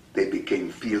 They became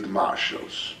field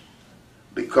marshals.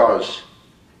 Because,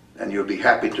 and you'll be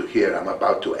happy to hear, I'm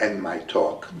about to end my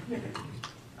talk.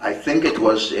 I think it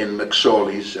was in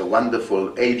McSorley's, a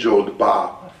wonderful age-old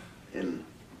bar in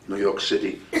New York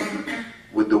City,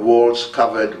 with the walls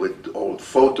covered with old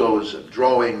photos and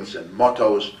drawings and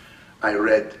mottos. I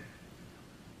read,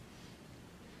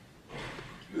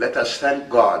 "Let us thank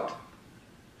God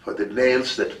for the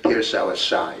nails that pierce our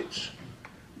sides,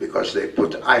 because they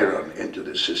put iron into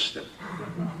the system."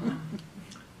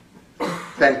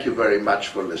 Thank you very much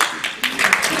for listening.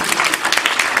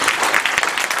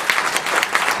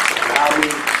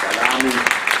 Salami.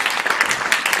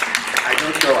 I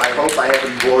don't know, I hope I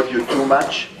haven't bored you too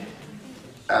much.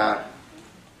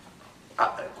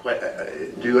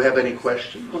 Do you have any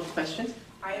questions? More questions?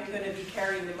 I am going to be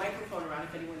carrying the microphone around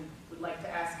if anyone would like to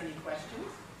ask any questions.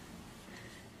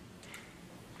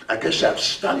 I guess I've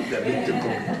stunned them into Did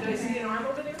I see an arm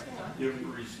over there? You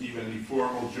didn't receive any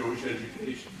formal Jewish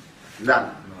education?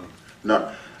 None.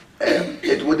 None.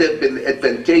 It would have been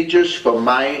advantageous for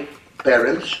my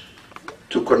parents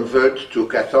to convert to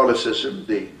Catholicism,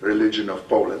 the religion of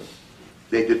Poland.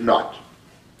 They did not.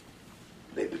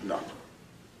 They did not.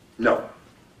 No.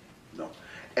 No.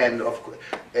 And of course,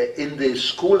 in the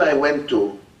school I went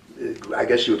to, I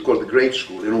guess you would call it the grade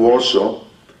school in Warsaw,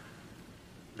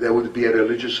 there would be a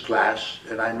religious class,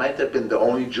 and I might have been the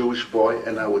only Jewish boy,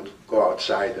 and I would go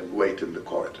outside and wait in the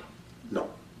corridor. No.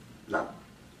 None.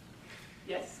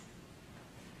 Yes.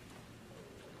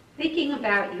 Thinking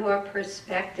about your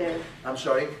perspective, I'm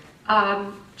sorry?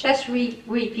 just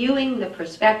reviewing the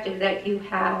perspective that you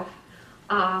have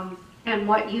and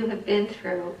what you have been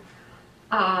through,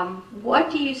 what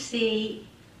do you see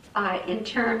in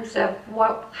terms of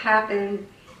what happened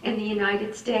in the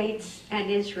United States and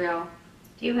Israel?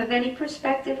 Do you have any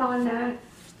perspective on that?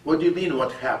 What do you mean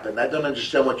what happened? I don't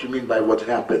understand what you mean by what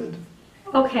happened.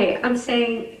 Okay, I'm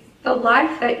saying the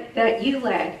life that you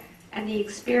led and the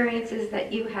experiences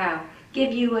that you have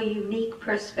give you a unique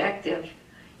perspective.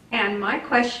 And my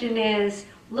question is,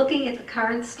 looking at the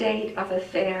current state of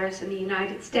affairs in the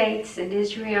United States and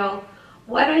Israel,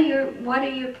 what are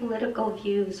your political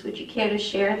views? Would you care to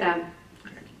share them?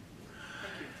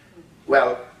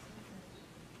 Well,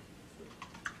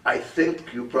 I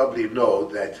think you probably know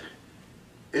that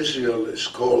Israel is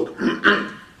called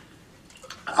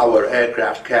our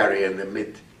aircraft carrier in the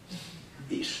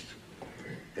Mid-East.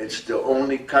 It's the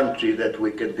only country that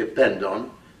we can depend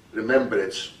on. Remember,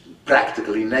 it's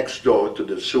practically next door to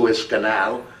the Suez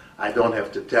Canal. I don't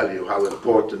have to tell you how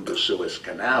important the Suez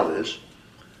Canal is.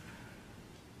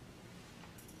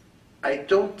 I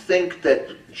don't think that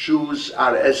Jews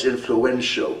are as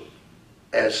influential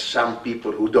as some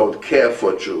people who don't care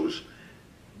for Jews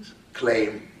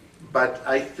claim, but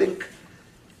I think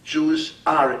Jews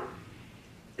are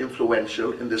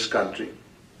influential in this country.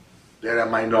 They're a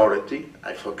minority.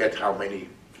 I forget how many.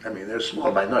 I mean, they're a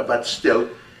small minority, but still,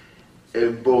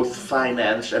 in both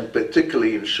finance and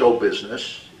particularly in show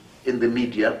business, in the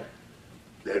media,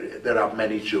 there are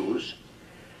many Jews.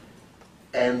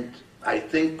 And I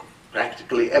think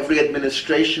practically every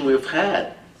administration we've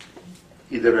had,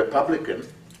 either Republican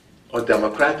or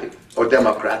Democratic or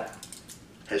Democrat,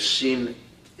 has seen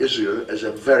Israel as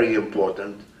a very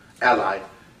important ally,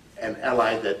 an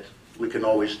ally that we can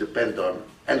always depend on,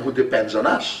 and who depends on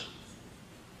us.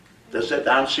 Does that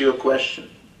answer your question?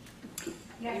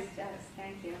 Yes, it does.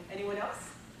 Thank you. Anyone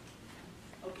else?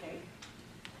 Okay.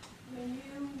 When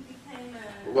you became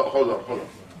a... Well, hold on.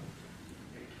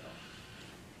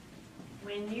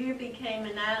 When you became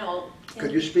an adult...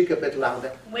 Could you speak a bit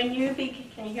louder? When you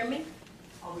can you hear me?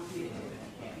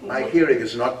 My hearing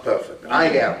is not perfect. I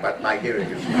am, but my hearing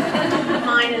is not.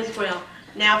 Mine as well.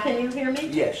 Now can you hear me?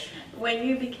 Yes. When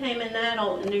you became an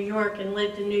adult in New York and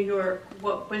lived in New York,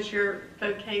 what was your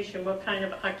vocation? What kind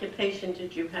of occupation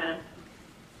did you have?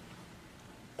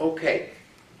 Okay.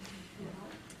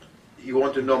 You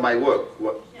want to know my work?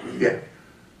 What? Yeah.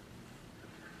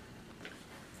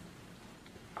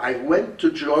 I went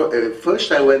to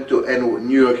first I went to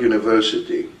New York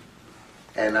University,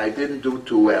 and I didn't do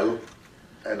too well,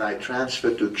 and I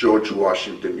transferred to George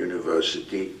Washington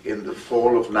University in the fall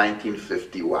of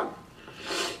 1951.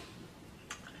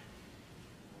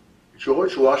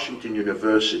 George Washington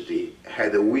University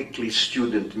had a weekly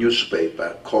student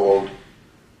newspaper called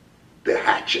The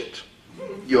Hatchet.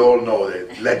 You all know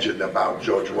the legend about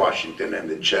George Washington and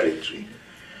the cherry tree.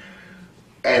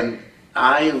 And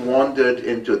I wandered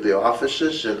into the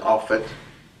offices and offered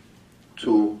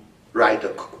to write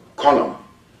a column.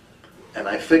 And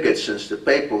I figured since the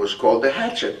paper was called The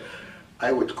Hatchet,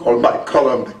 I would call my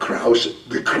column the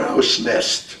Kraus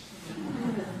Nest.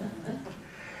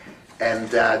 And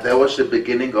that was the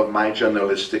beginning of my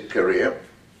journalistic career,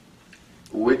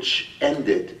 which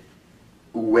ended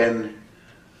when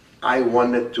I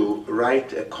wanted to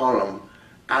write a column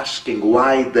asking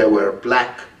why there were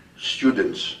black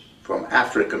students from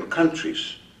African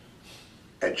countries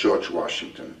at George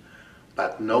Washington,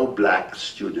 but no black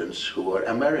students who were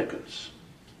Americans.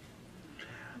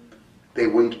 They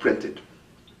wouldn't print it.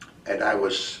 And I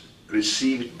was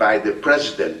received by the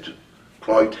president,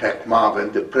 Cloyd Heck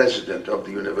Marvin, the president of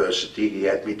the university. He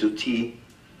had me to tea,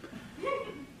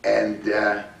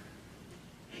 and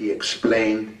he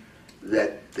explained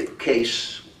that the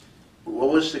case, what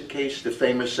was the case, the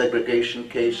famous segregation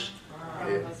case?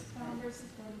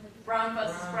 Brown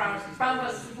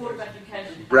versus Board of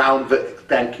Education.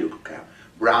 Thank you, Cal.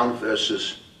 Brown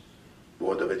versus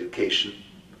Board of Education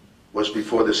was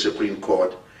before the Supreme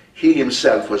Court. He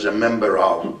himself was a member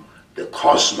of the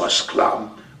Cosmos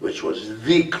Club, which was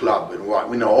the club, and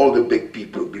we know all the big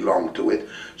people belonged to it.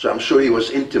 So I'm sure he was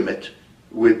intimate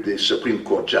with the Supreme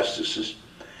Court justices.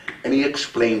 And he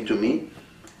explained to me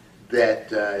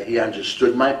that he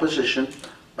understood my position,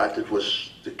 but it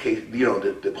was the case, you know,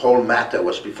 the whole matter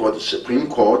was before the Supreme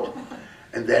Court.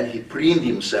 And then he preened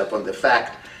himself on the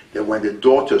fact that when the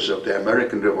Daughters of the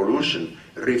American Revolution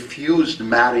refused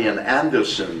Marian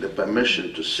Anderson the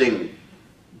permission to sing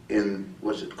in,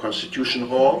 was it Constitution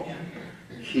Hall?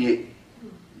 He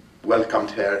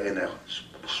welcomed her in a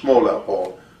smaller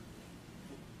hall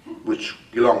which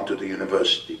belonged to the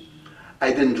university.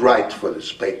 I didn't write for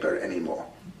this paper anymore.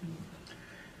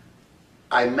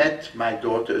 I met my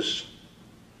daughter's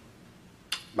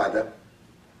mother,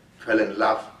 fell in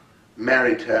love,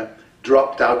 married her,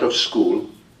 dropped out of school,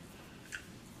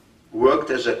 worked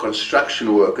as a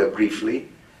construction worker briefly,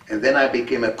 and then I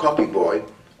became a copy boy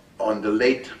on the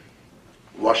late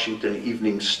Washington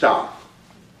Evening Star.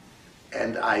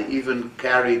 And I even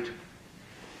carried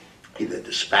either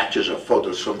dispatches or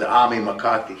photos from the Army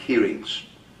McCarthy hearings.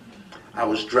 I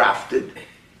was drafted,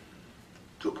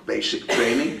 took basic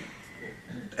training,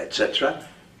 etc.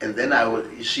 And then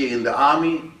you see, in the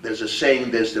Army, there's a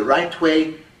saying, there's the right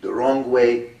way, the wrong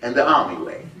way, and the Army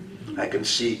way. I can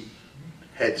see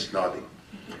heads nodding.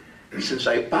 Since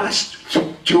I passed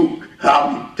two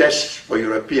Army tests for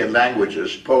European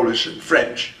languages, Polish and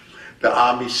French, the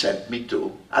Army sent me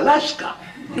to Alaska.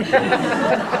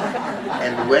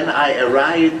 And when I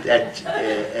arrived at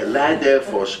a Ladd Air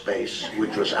Force Base,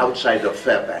 which was outside of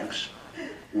Fairbanks,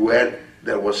 where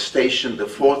there was stationed the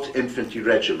 4th Infantry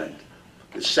Regiment,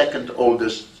 the second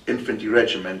oldest infantry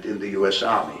regiment in the US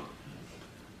Army,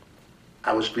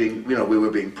 I was being, we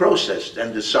were being processed,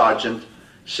 and the sergeant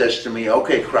says to me,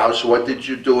 "Okay, Kraus, what did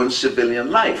you do in civilian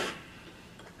life?"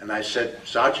 And I said,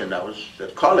 "Sergeant, I was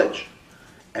at college."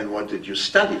 "And what did you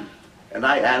study?" And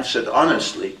I answered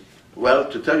honestly, "Well,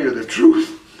 to tell you the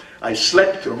truth, I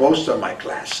slept through most of my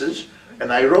classes,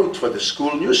 and I wrote for the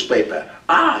school newspaper."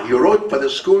 "Ah, you wrote for the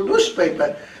school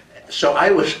newspaper." So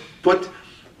I was put,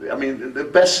 the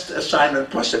best assignment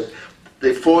possible,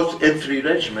 the 4th Infantry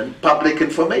Regiment Public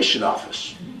Information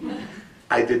Office.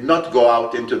 I did not go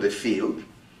out into the field.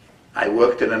 I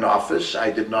worked in an office.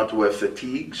 I did not wear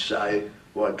fatigues. I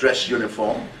wore a dress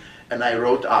uniform. And I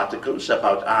wrote articles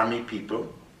about Army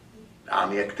people,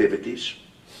 Army activities.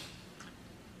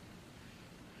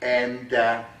 And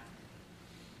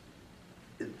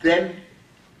then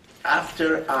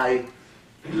after I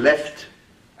left,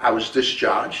 I was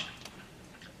discharged,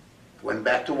 went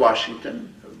back to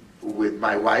Washington with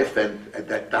my wife and at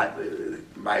that time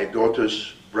my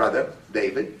daughter's brother,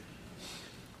 David.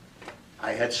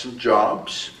 I had some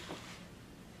jobs,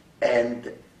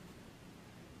 and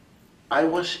I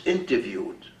was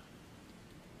interviewed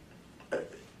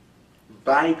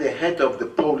by the head of the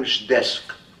Polish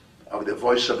desk of the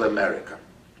Voice of America.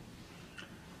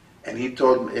 And he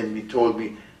told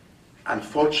me,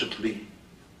 unfortunately,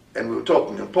 and we were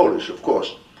talking in Polish, of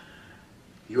course,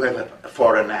 "You have a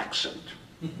foreign accent."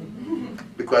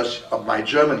 Because of my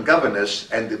German governess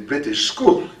and the British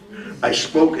school, I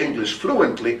spoke English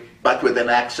fluently, but with an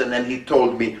accent, and he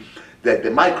told me that the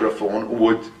microphone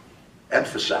would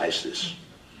emphasize this.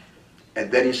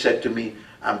 And then he said to me,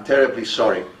 "I'm terribly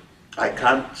sorry, I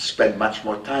can't spend much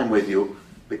more time with you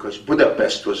because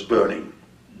Budapest was burning."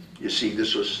 You see,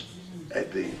 this was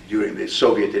during the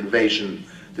Soviet invasion,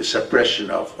 the suppression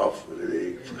of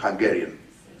the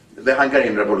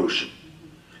Hungarian Revolution.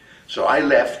 So I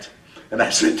left, And I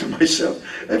said to myself,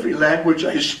 every language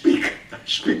I speak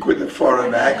with a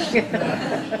foreign accent.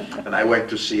 And I went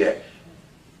to see a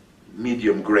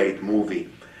medium-grade movie.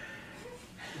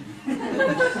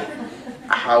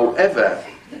 However,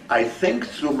 I think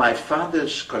through my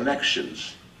father's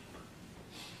connections,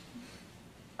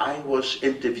 I was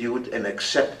interviewed and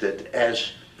accepted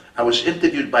as, I was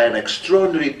interviewed by an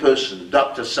extraordinary person,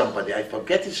 Dr. somebody, I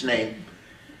forget his name.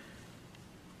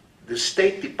 The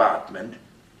State Department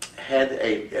had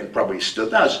and probably still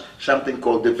does, something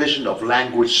called Division of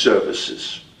Language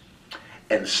Services.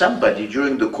 And somebody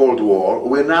during the Cold War,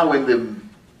 we're now in the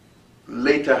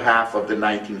later half of the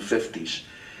 1950s,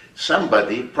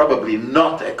 somebody, probably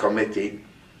not a committee,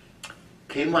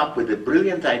 came up with a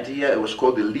brilliant idea. It was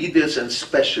called the Leaders and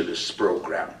Specialists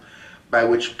Program, by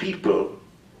which people,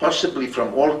 possibly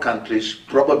from all countries,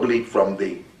 probably from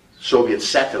the Soviet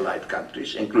satellite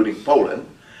countries, including Poland,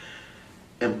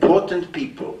 important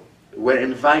people were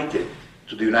invited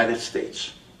to the United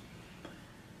States.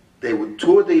 They would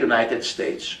tour the United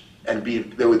States and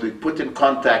they would be put in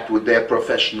contact with their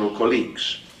professional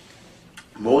colleagues.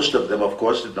 Most of them, of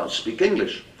course, did not speak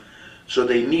English. So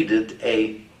they needed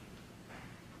a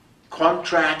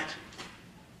contract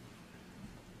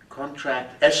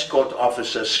escort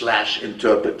officer /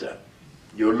 interpreter.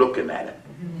 You're looking at it.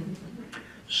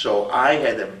 So I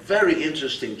had a very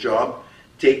interesting job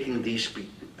taking these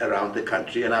people around the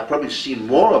country, and I've probably seen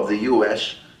more of the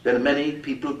US than many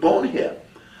people born here.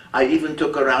 I even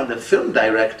took around a film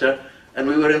director, and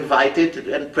we were invited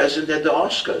and present at the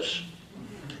Oscars.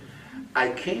 I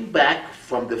came back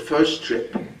from the first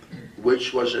trip,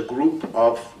 which was a group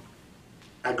of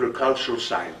agricultural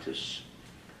scientists,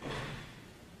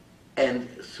 and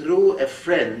through a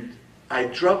friend, I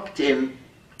dropped in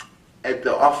at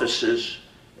the offices.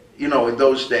 You know, in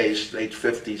those days, late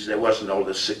 50s, there wasn't all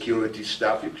the security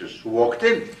stuff. You just walked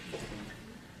in.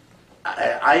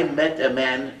 I met a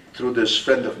man through this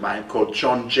friend of mine called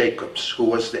John Jacobs, who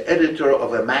was the editor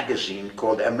of a magazine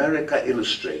called America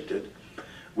Illustrated,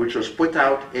 which was put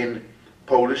out in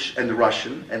Polish and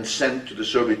Russian and sent to the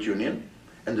Soviet Union.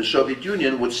 And the Soviet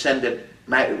Union would send an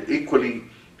equally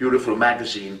beautiful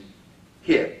magazine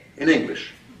here, in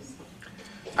English.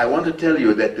 I want to tell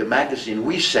you that the magazine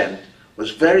we sent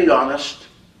was very honest.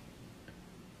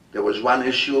 There was one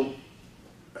issue,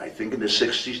 I think in the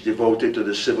 60s, devoted to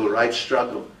the civil rights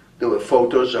struggle. There were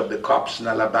photos of the cops in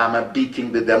Alabama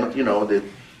beating the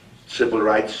civil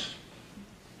rights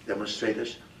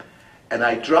demonstrators. And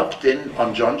I dropped in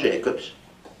on John Jacobs.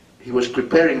 He was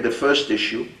preparing the first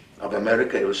issue of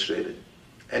America Illustrated.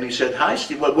 And he said, "Hi,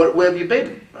 Steve, where have you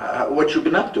been? What you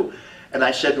been up to?" And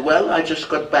I said, "Well, I just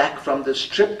got back from this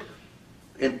trip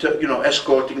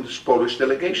escorting this Polish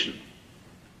delegation."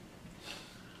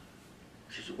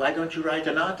 She said, "Why don't you write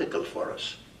an article for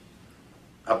us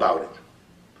about it?"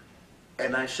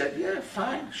 And I said, "Yeah,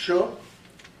 fine, sure.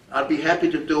 I'll be happy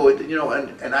to do it."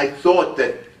 And I thought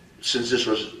that since this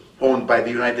was owned by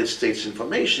the United States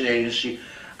Information Agency,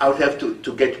 I would have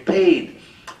to get paid.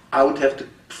 I would have to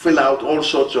fill out all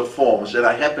sorts of forms, and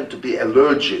I happen to be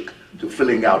allergic to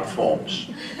filling out forms.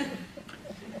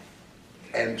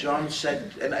 And John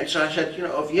said, so I said,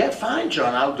 "Yeah, fine,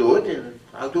 John, I'll do it. And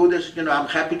I'll do this, I'm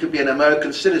happy to be an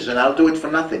American citizen. I'll do it for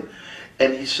nothing."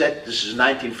 And he said, this is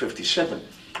 1957,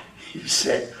 he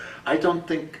said, "I don't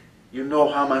think you know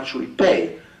how much we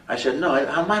pay." I said, "No,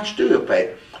 how much do you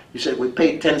pay?" He said, "We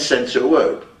pay 10 cents a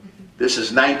word." This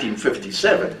is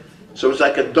 1957, so it's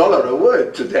like $1 a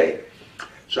word today.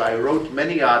 So I wrote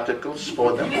many articles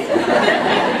for them.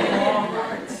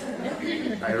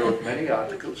 I wrote many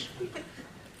articles.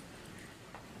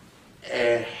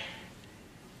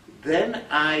 Then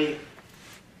I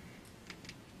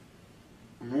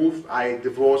moved, I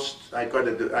divorced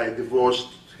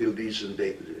Hildy's and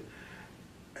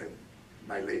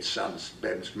my late son's,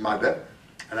 Ben's mother,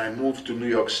 and I moved to New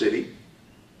York City.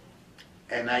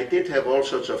 And I did have all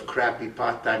sorts of crappy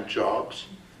part-time jobs,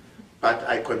 but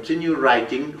I continued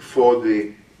writing for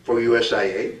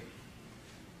USIA.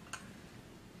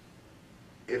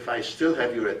 If I still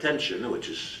have your attention, which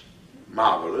is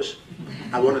marvelous,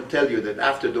 I want to tell you that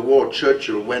after the war,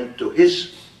 Churchill went to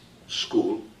his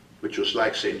school, which was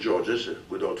like St. George's, a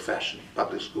good old-fashioned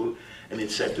public school, and he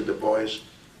said to the boys,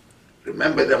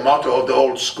 "Remember the motto of the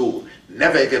old school,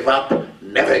 never give up,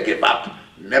 never give up,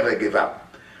 never give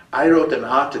up." I wrote an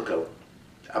article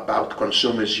about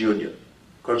Consumers Union,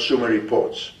 Consumer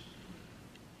Reports.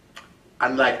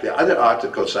 Unlike the other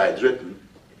articles I had written,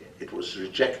 it was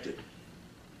rejected.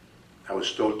 I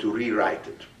was told to rewrite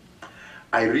it.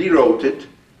 I rewrote it,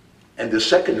 and the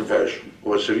second version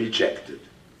was rejected.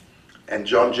 And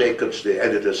John Jacobs, the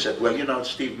editor, said, well, you know,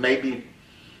 Steve, maybe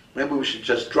we should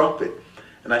just drop it.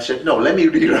 And I said, no, let me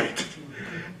rewrite it.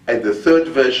 And the third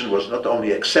version was not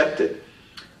only accepted,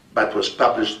 but was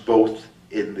published both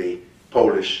in the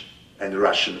Polish and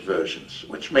Russian versions,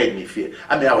 which made me feel,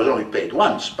 I mean, I was only paid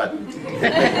once, but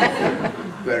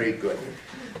very good.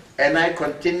 And I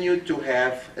continued to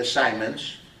have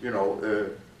assignments, you know,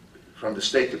 from the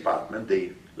State Department,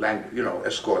 the you know,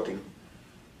 escorting.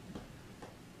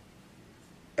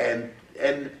 And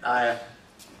in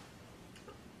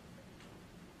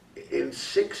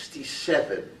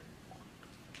 '67,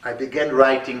 I began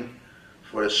writing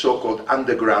for a so-called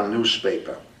underground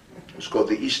newspaper. It was called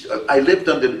the East. I lived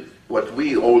on the what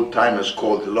we old-timers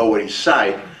called the Lower East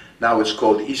Side. Now it's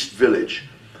called East Village.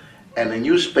 And a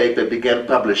newspaper began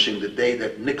publishing the day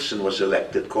that Nixon was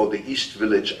elected, called the East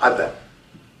Village Other,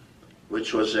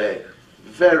 which was a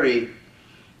very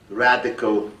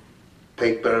radical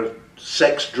paper,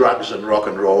 sex, drugs, and rock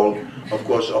and roll, of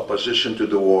course, opposition to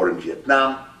the war in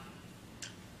Vietnam.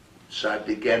 So I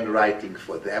began writing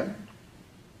for them.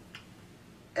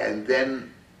 And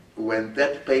then when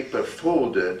that paper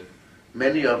folded,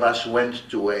 many of us went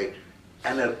to a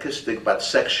anarchistic but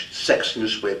sex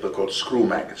newspaper called Screw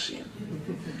Magazine.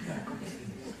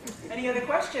 Any other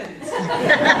questions?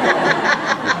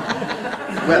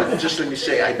 Well, just let me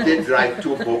say, I did write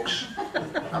 2 books.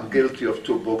 I'm guilty of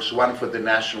 2 books, one for the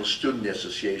National Student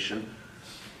Association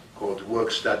called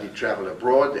Work, Study, Travel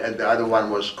Abroad, and the other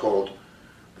one was called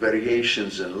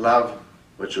Variations in Love,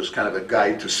 which was kind of a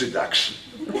guide to seduction.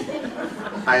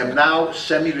 I am now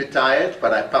semi-retired,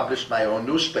 but I published my own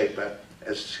newspaper,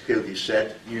 as Hildy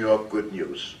said, New York Good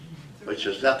News, which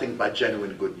is nothing but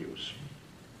genuine good news.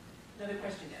 Another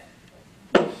question,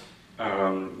 Ed?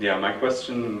 Yeah, my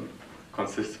question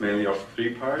consists mainly of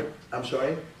 3 parts. I'm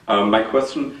sorry? My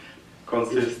question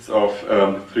consists of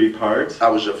 3 parts. I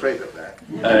was afraid of that.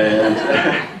 And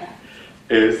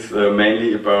is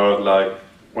mainly about like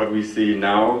what we see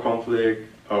now,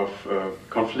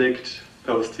 conflict,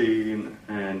 Palestine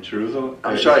and Jerusalem.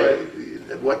 I'm sorry,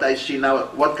 what I see now,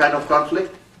 what kind of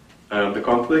conflict? The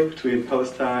conflict between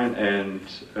Palestine and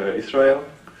Israel.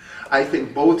 I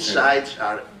think both sides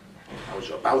are, I was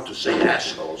about to say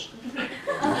assholes.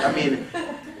 I mean,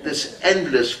 this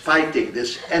endless fighting,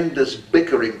 this endless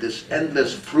bickering, this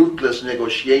endless fruitless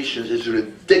negotiations is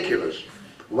ridiculous.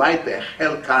 Why the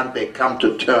hell can't they come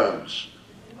to terms?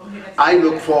 I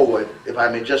look forward, if I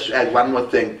may just add one more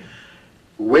thing,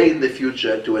 way in the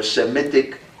future to a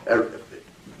Semitic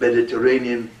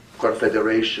Mediterranean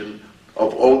confederation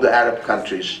of all the Arab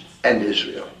countries and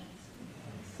Israel.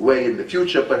 Way in the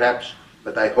future perhaps,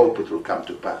 but I hope it will come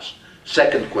to pass.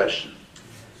 Second question.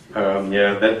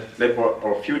 Yeah, that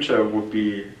our future would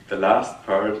be the last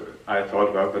part I thought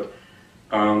about, but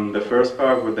the first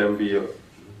part would then be,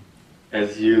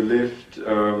 as you lived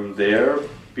there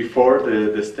before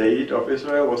the state of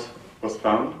Israel was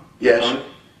found. Yes.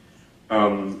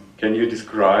 Can you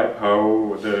describe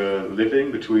how the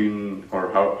living between,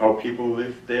 or how people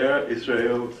lived there,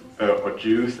 Israel, or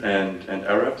Jews and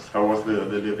Arabs? How was the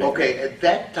living? Okay, at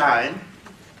that time,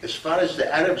 as far as the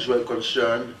Arabs were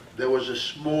concerned, there was a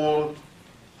small,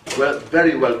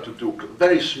 very well-to-do,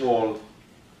 very small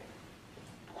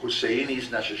Husseinis,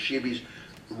 Nashashibis,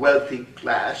 wealthy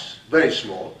class, very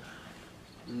small,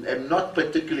 and not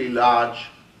particularly large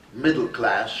middle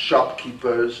class,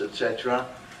 shopkeepers, etc.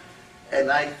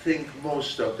 And I think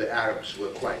most of the Arabs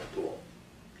were quite poor,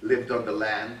 lived on the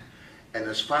land. And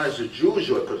as far as the Jews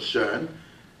were concerned,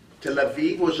 Tel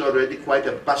Aviv was already quite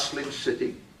a bustling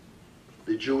city.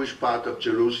 The Jewish part of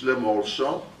Jerusalem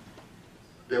also.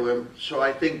 So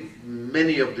I think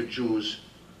many of the Jews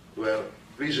were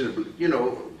reasonably,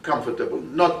 comfortable.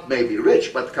 Not maybe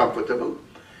rich, but comfortable.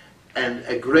 And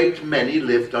a great many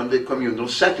lived on the communal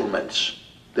settlements.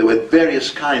 There were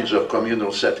various kinds of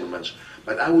communal settlements.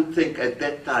 But I would think at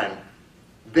that time,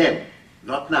 then,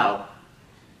 not now,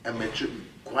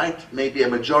 quite maybe a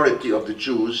majority of the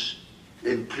Jews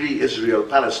in pre-Israel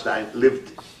Palestine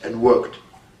lived and worked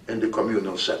in the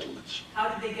communal settlements. How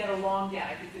did they get along? Yeah,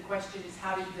 I think the question is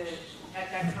at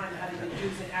that time, how did the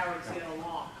Jews and Arabs get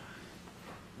along?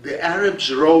 The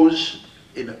Arabs rose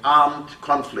in armed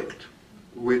conflict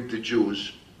with the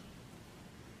Jews.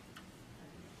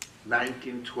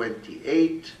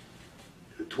 1928,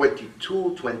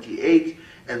 22, 28,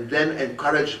 and then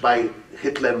encouraged by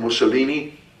Hitler and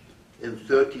Mussolini, in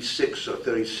 36 or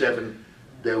 37,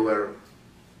 there were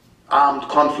armed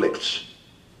conflicts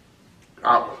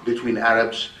between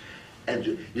Arabs.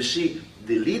 And you see,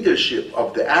 the leadership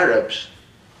of the Arabs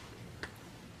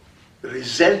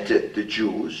resented the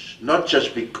Jews, not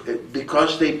just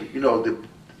because they,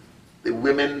 the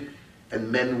women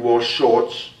and men wore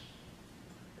shorts.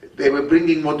 They were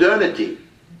bringing modernity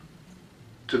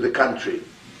to the country.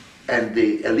 And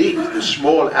the elite, the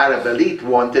small Arab elite,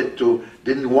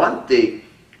 didn't want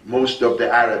most of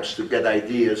the Arabs to get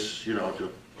ideas,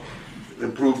 to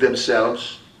improve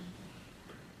themselves.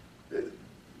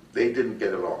 They didn't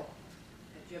get along.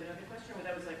 Do you have another question, or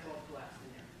that was like all the last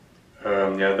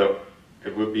in there?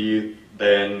 It would be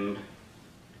then,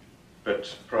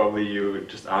 but probably you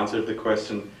just answered the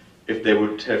question, if there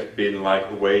would have been like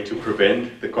a way to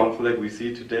prevent the conflict we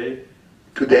see today?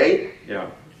 Today? Yeah.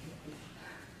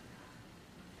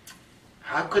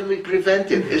 How can we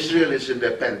prevent it? Israel is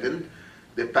independent.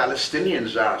 The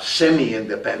Palestinians are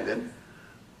semi-independent.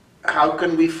 How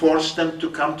can we force them to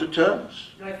come to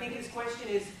terms? No, I think his question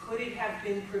is, could it have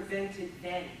been prevented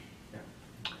then?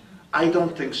 I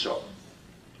don't think so.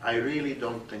 I really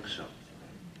don't think so.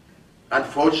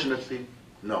 Unfortunately,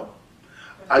 no.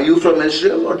 Are you from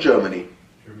Israel or Germany?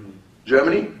 Germany.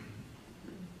 Germany?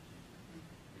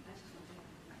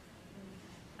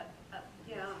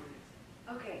 Yeah.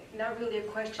 Okay, not really a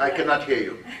question. I cannot hear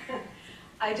you.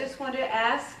 I just want to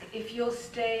ask if you'll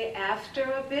stay after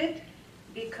a bit,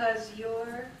 because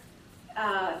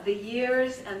the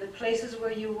years and the places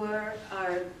where you were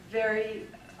are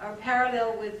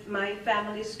parallel with my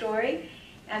family story,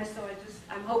 and so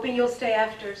I'm hoping you'll stay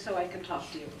after so I can talk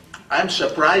to you. I'm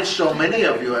surprised so many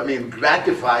of you,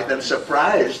 gratified and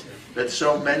surprised that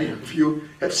so many of you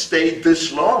have stayed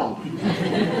this long.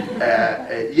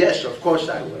 Yes, of course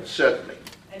I will, certainly.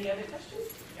 Any other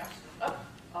questions? Yeah. Oh,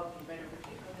 I'll be right over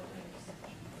here.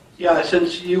 Yeah,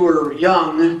 since you were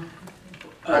young,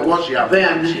 I was young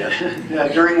then,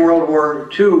 yes. During World War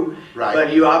II, Right.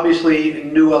 but you obviously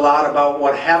knew a lot about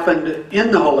what happened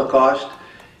in the Holocaust.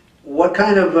 What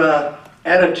kind of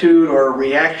attitude or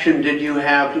reaction did you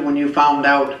have when you found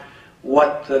out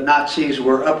what the Nazis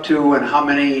were up to and how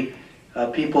many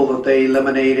people that they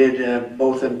eliminated,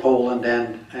 both in Poland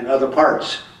and other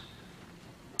parts?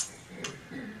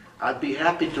 I'd be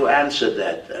happy to answer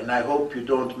that, and I hope you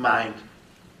don't mind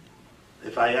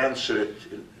if I answer it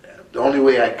the only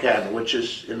way I can, which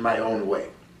is in my own way.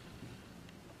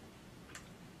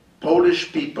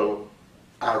 Polish people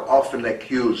are often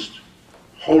accused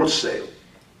wholesale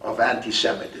of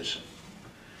anti-Semitism.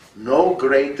 No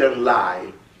greater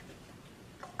lie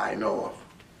I know of.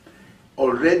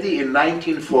 Already in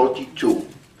 1942,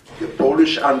 the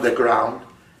Polish underground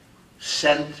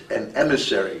sent an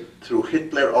emissary through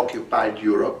Hitler-occupied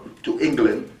Europe to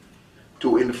England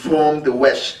to inform the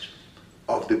West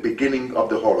of the beginning of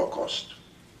the Holocaust.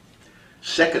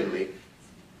 Secondly,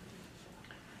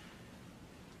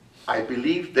 I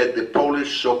believe that the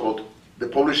Polish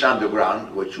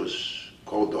underground, which was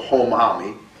called the Home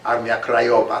Army, Armia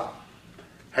Krajowa,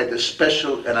 had a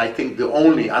special, and I think the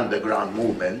only underground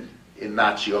movement in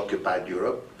Nazi-occupied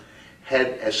Europe,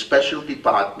 had a special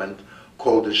department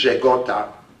called the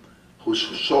Żegota, whose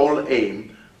sole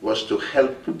aim was to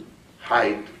help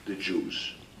hide the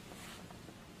Jews.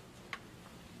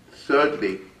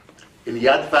 Thirdly, in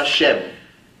Yad Vashem,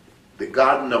 the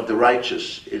Garden of the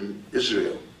Righteous in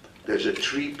Israel, there's a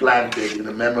tree planted in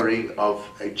the memory of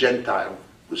a Gentile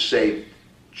who saved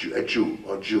a Jew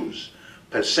or Jews.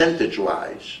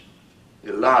 Percentage-wise,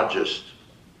 the largest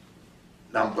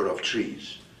number of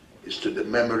trees is to the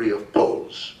memory of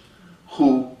Poles,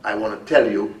 who, I want to tell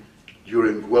you,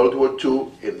 during World War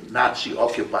II in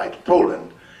Nazi-occupied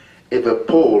Poland, if a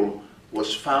Pole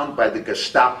was found by the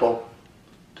Gestapo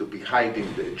to be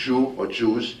hiding the Jew or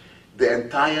Jews, the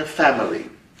entire family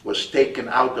was taken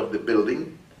out of the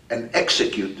building and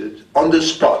executed on the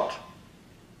spot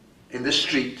in the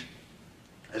street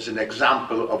as an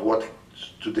example of what,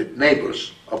 to the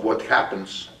neighbors, of what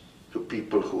happens to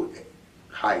people who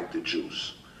hide the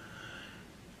Jews.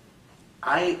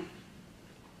 We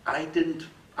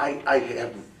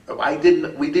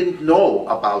didn't know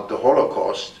about the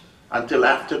Holocaust until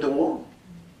after the war.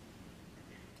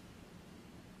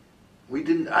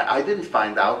 I didn't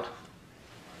find out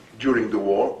during the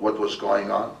war what was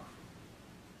going on.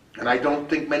 And I don't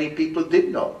think many people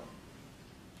did know.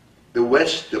 The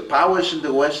West, the powers in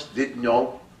the West did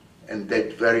know and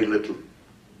did very little.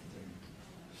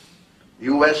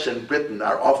 US and Britain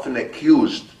are often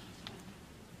accused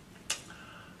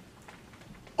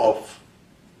of,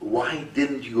 why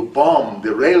didn't you bomb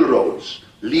the railroads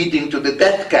leading to the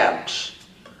death camps?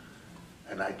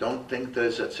 And I don't think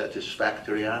there's a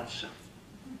satisfactory answer.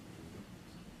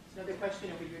 Another question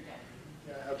over your deck.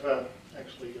 Yeah, I have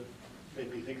actually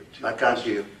made me think of two. I can't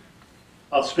hear you.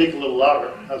 I'll speak a little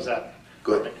louder. How's that?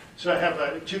 Good. So I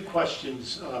have two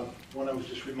questions. One I was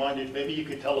just reminded, maybe you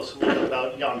could tell us a little bit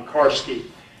about Jan Karski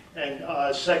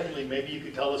And secondly, maybe you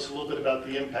could tell us a little bit about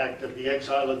the impact of the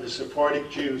exile of the Sephardic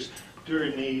Jews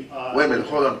during the... Wait a minute,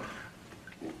 hold on.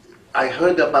 I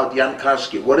heard about Jan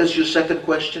Karski. What is your second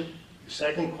question? The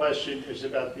second question is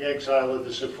about the exile of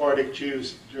the Sephardic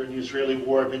Jews during the Israeli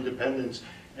War of Independence.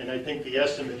 And I think the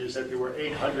estimate is that there were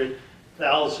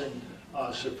 800,000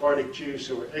 Sephardic Jews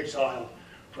who were exiled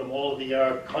from all of the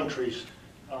Arab countries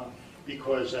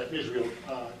because Israel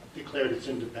declared its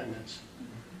independence.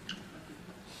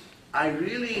 I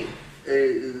really,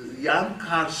 Jan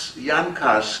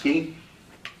Karski,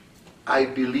 I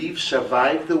believe,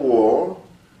 survived the war,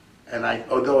 and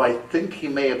although I think he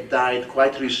may have died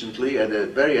quite recently at a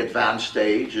very advanced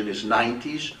age, in his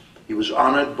 90s, he was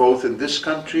honored both in this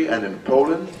country and in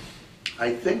Poland.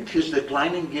 I think his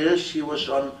declining years, he was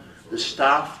on the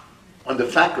staff, on the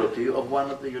faculty of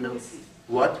one of the universities.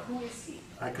 What? Who is he?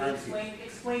 I can't see.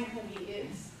 Explain who he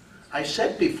is. I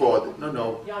said before,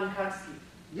 no. Jan Karski.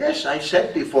 Yes, I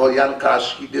said before Jan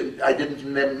Karski, I didn't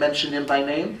mention him by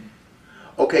name.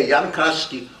 Okay, Jan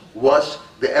Karski was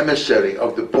the emissary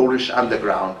of the Polish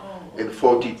underground in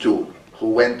 '42, who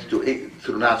went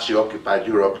through Nazi-occupied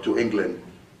Europe to England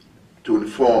to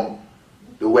inform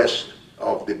the West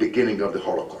of the beginning of the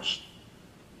Holocaust.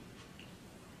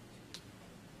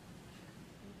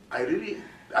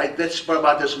 That's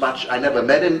about as much. I never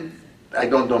met him. I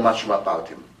don't know much about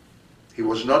him. He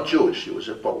was not Jewish. He was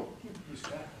a Pole.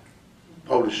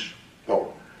 Polish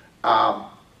Pole. I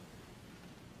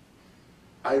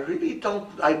really don't,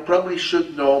 I probably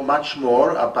should know much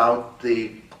more about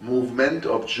the movement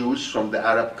of Jews from the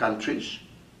Arab countries.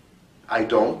 I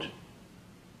don't.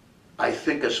 I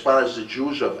think as far as the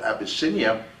Jews of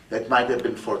Abyssinia, that might have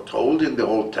been foretold in the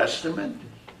Old Testament.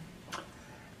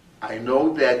 I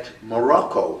know that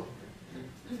Morocco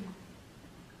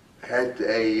had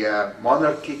a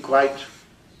monarchy quite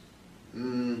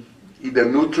either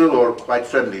neutral or quite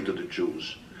friendly to the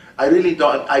Jews. I really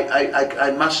don't,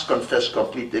 I must confess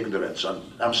complete ignorance on,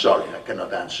 I'm sorry, I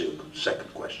cannot answer your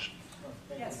second question.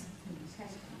 Yes.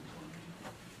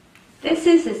 This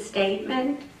is a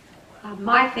statement.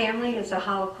 My family is a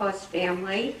Holocaust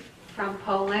family from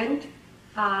Poland.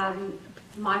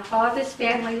 My father's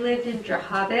family lived in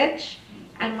Drahovich,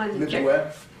 and when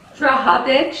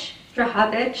Drahovich,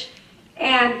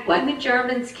 and when the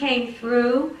Germans came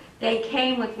through, they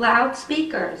came with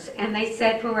loudspeakers, and they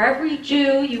said, for every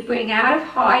Jew you bring out of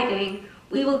hiding,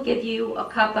 we will give you a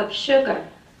cup of sugar.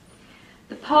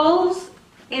 The Poles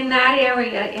in that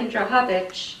area in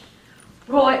Drahovich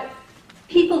brought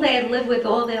people they had lived with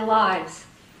all their lives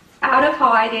out of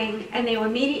hiding, and they were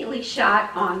immediately shot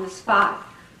on the spot.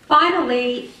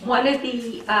 Finally, one of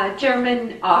the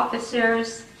German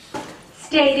officers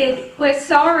stated, we're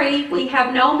sorry, we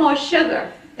have no more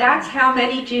sugar. That's how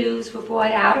many Jews were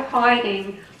brought out of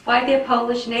hiding by their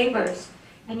Polish neighbors.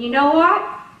 And you know what?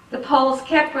 The Poles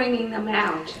kept bringing them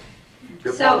out.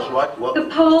 The Poles what? The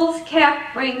Poles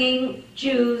kept bringing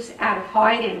Jews out of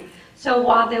hiding. So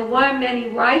while there were many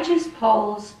righteous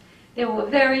Poles, there were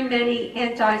very many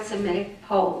anti-Semitic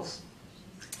Poles.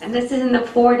 And this is in the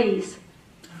 40s.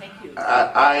 Thank you.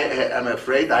 I am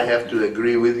afraid I have to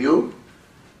agree with you,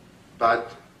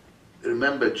 but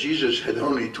remember, Jesus had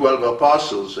only 12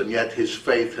 apostles, and yet his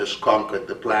faith has conquered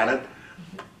the planet.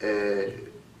 Is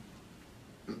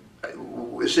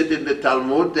it in the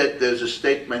Talmud that there's a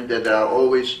statement that there are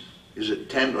always, is it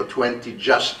 10 or 20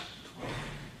 just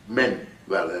men?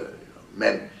 Well,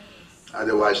 men.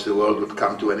 Otherwise the world would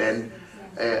come to an end.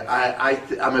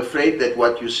 I'm afraid that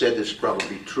what you said is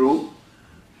probably true,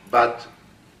 but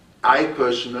I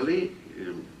personally,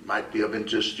 it might be of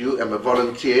interest to you, am a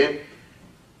volunteer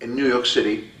in New York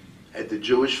City at the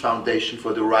Jewish Foundation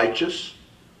for the Righteous,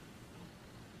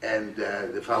 and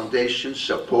the foundation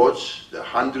supports the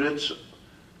hundreds,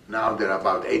 now there are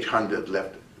about 800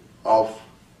 left, of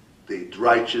the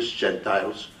righteous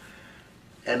Gentiles.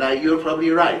 And you're probably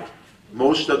right.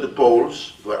 Most of the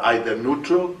Poles were either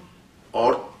neutral,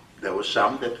 or there were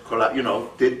some that,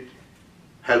 did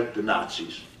help the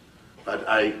Nazis. But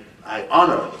I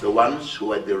honor the ones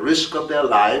who at the risk of their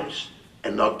lives,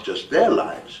 and not just their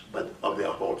lives, but of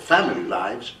their whole family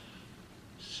lives,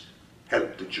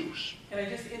 helped the Jews. Can I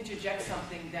just interject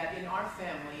something that in our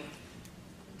family,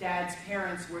 Dad's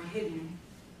parents were hidden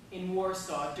in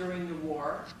Warsaw during the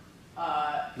war.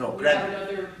 No, we have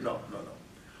another. No.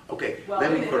 Okay, Well,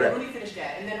 let me correct. Let me finish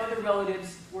that. And then other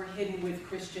relatives were hidden with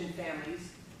Christian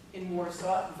families in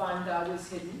Warsaw. Vanda was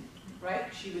hidden, right?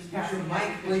 She was passing as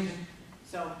a Christian.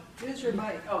 So, Here's your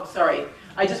mic. Oh, sorry.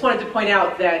 I just wanted to point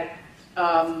out that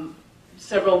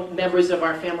several members of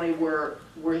our family were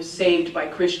saved by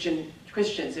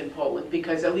Christians in Poland,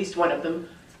 because at least one of them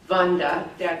Vanda,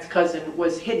 Dad's cousin,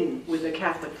 was hidden with a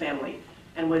Catholic family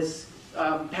and was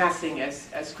passing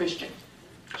as Christian.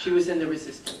 She was in the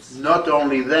resistance. Not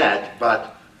only that,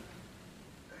 but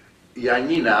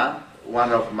Janina,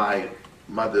 one of my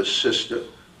mother's sister,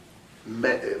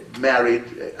 married,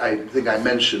 I think I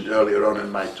mentioned earlier on in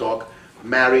my talk,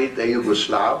 married a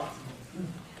Yugoslav,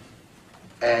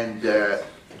 and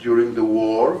during the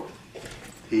war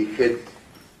he hid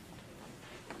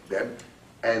them,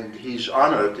 and he's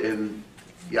honored in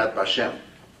Yad Vashem.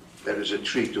 There is a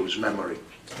tree to his memory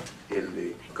in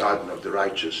the Garden of the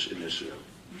Righteous in Israel.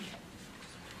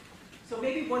 So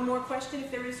maybe one more question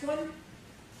if there is one?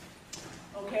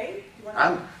 Okay.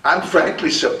 I'm frankly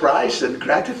surprised and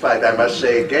gratified, I must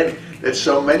say again, that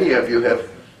so many of you have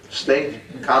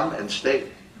come and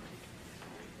stayed.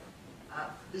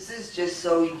 This is just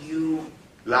so you...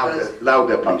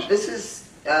 Louder, please. This is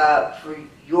for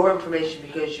your information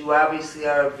because you obviously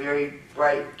are a very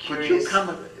bright, curious... Could you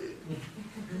come?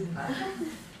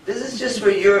 This is just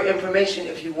for your information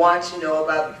if you want to know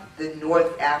about the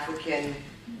North African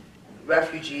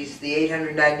refugees, the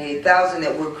 898,000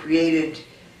 that were created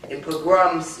in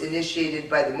pogroms initiated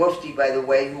by the Mufti, by the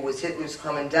way, who was Hitler's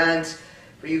commandant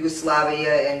for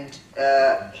Yugoslavia and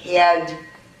had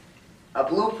a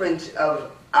blueprint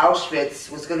of Auschwitz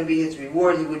was going to be his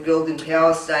reward. He would build in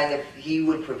Palestine if he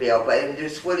would prevail. But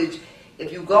there's footage.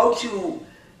 If you go to,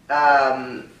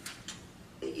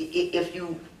 if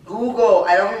you Google,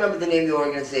 I don't remember the name of the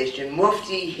organization,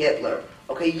 Mufti Hitler.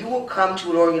 Okay, you will come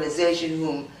to an organization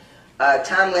whom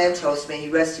Tom Lantos, may he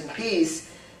rest in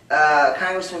peace,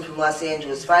 congressman from Los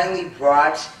Angeles, finally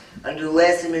brought under the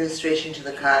last administration to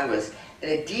the Congress.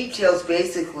 And it details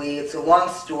basically, it's a long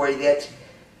story, that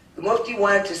the Mufti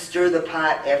wanted to stir the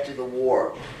pot after the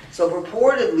war. So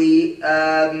purportedly,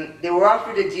 they were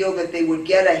offered a deal that they would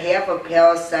get a half of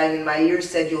Palestine, and Meir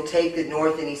said, you'll take the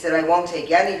north, and he said, I won't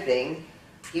take anything.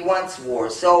 He wants war.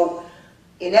 So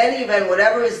in any event,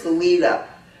 whatever is the lead up,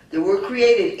 there were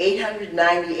created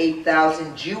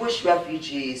 898,000 Jewish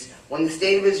refugees when the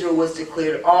State of Israel was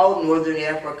declared all of Northern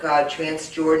Africa,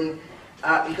 Transjordan,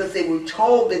 because they were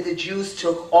told that the Jews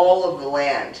took all of the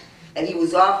land, and he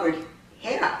was offered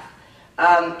half.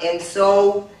 And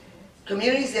so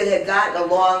communities that had gotten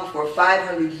along for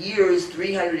 500 years,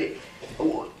 300,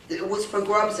 it was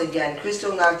pogroms again,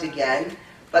 Kristallnacht again,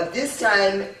 but this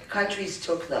time countries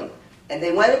took them. And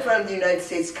they went in front of the United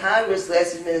States Congress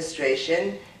last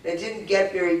administration. It didn't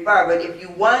get very far, but if you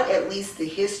want at least the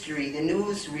history, the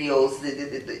newsreels,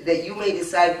 that you may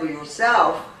decide for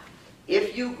yourself,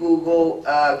 if you Google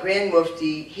Grand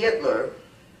Mufti Hitler,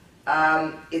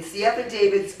 it's the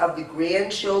affidavits of the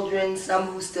grandchildren, some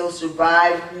who still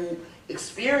survive, who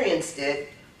experienced it,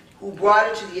 who brought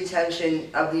it to the attention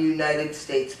of the United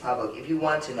States public, if you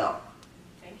want to know.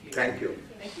 Thank you. Thank you.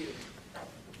 Thank you.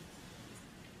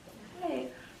 Okay.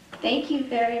 Thank you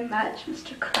very much,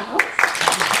 Mr. Kraus. And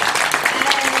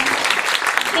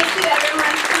thank you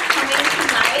everyone for coming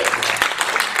tonight.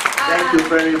 Thank you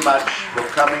very much for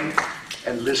coming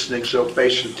and listening so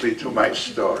patiently to my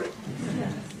story.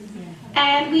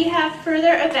 And we have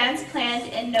further events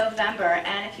planned in November,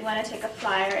 and if you want to take a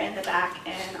flyer in the back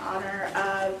in honor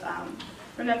of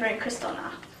remembering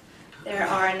Kristallnacht, there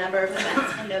are a number of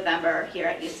events in November here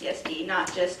at UCSD,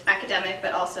 not just academic,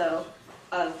 but also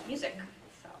of music.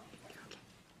 So, thank you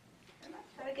very much.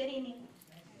 Have a good evening.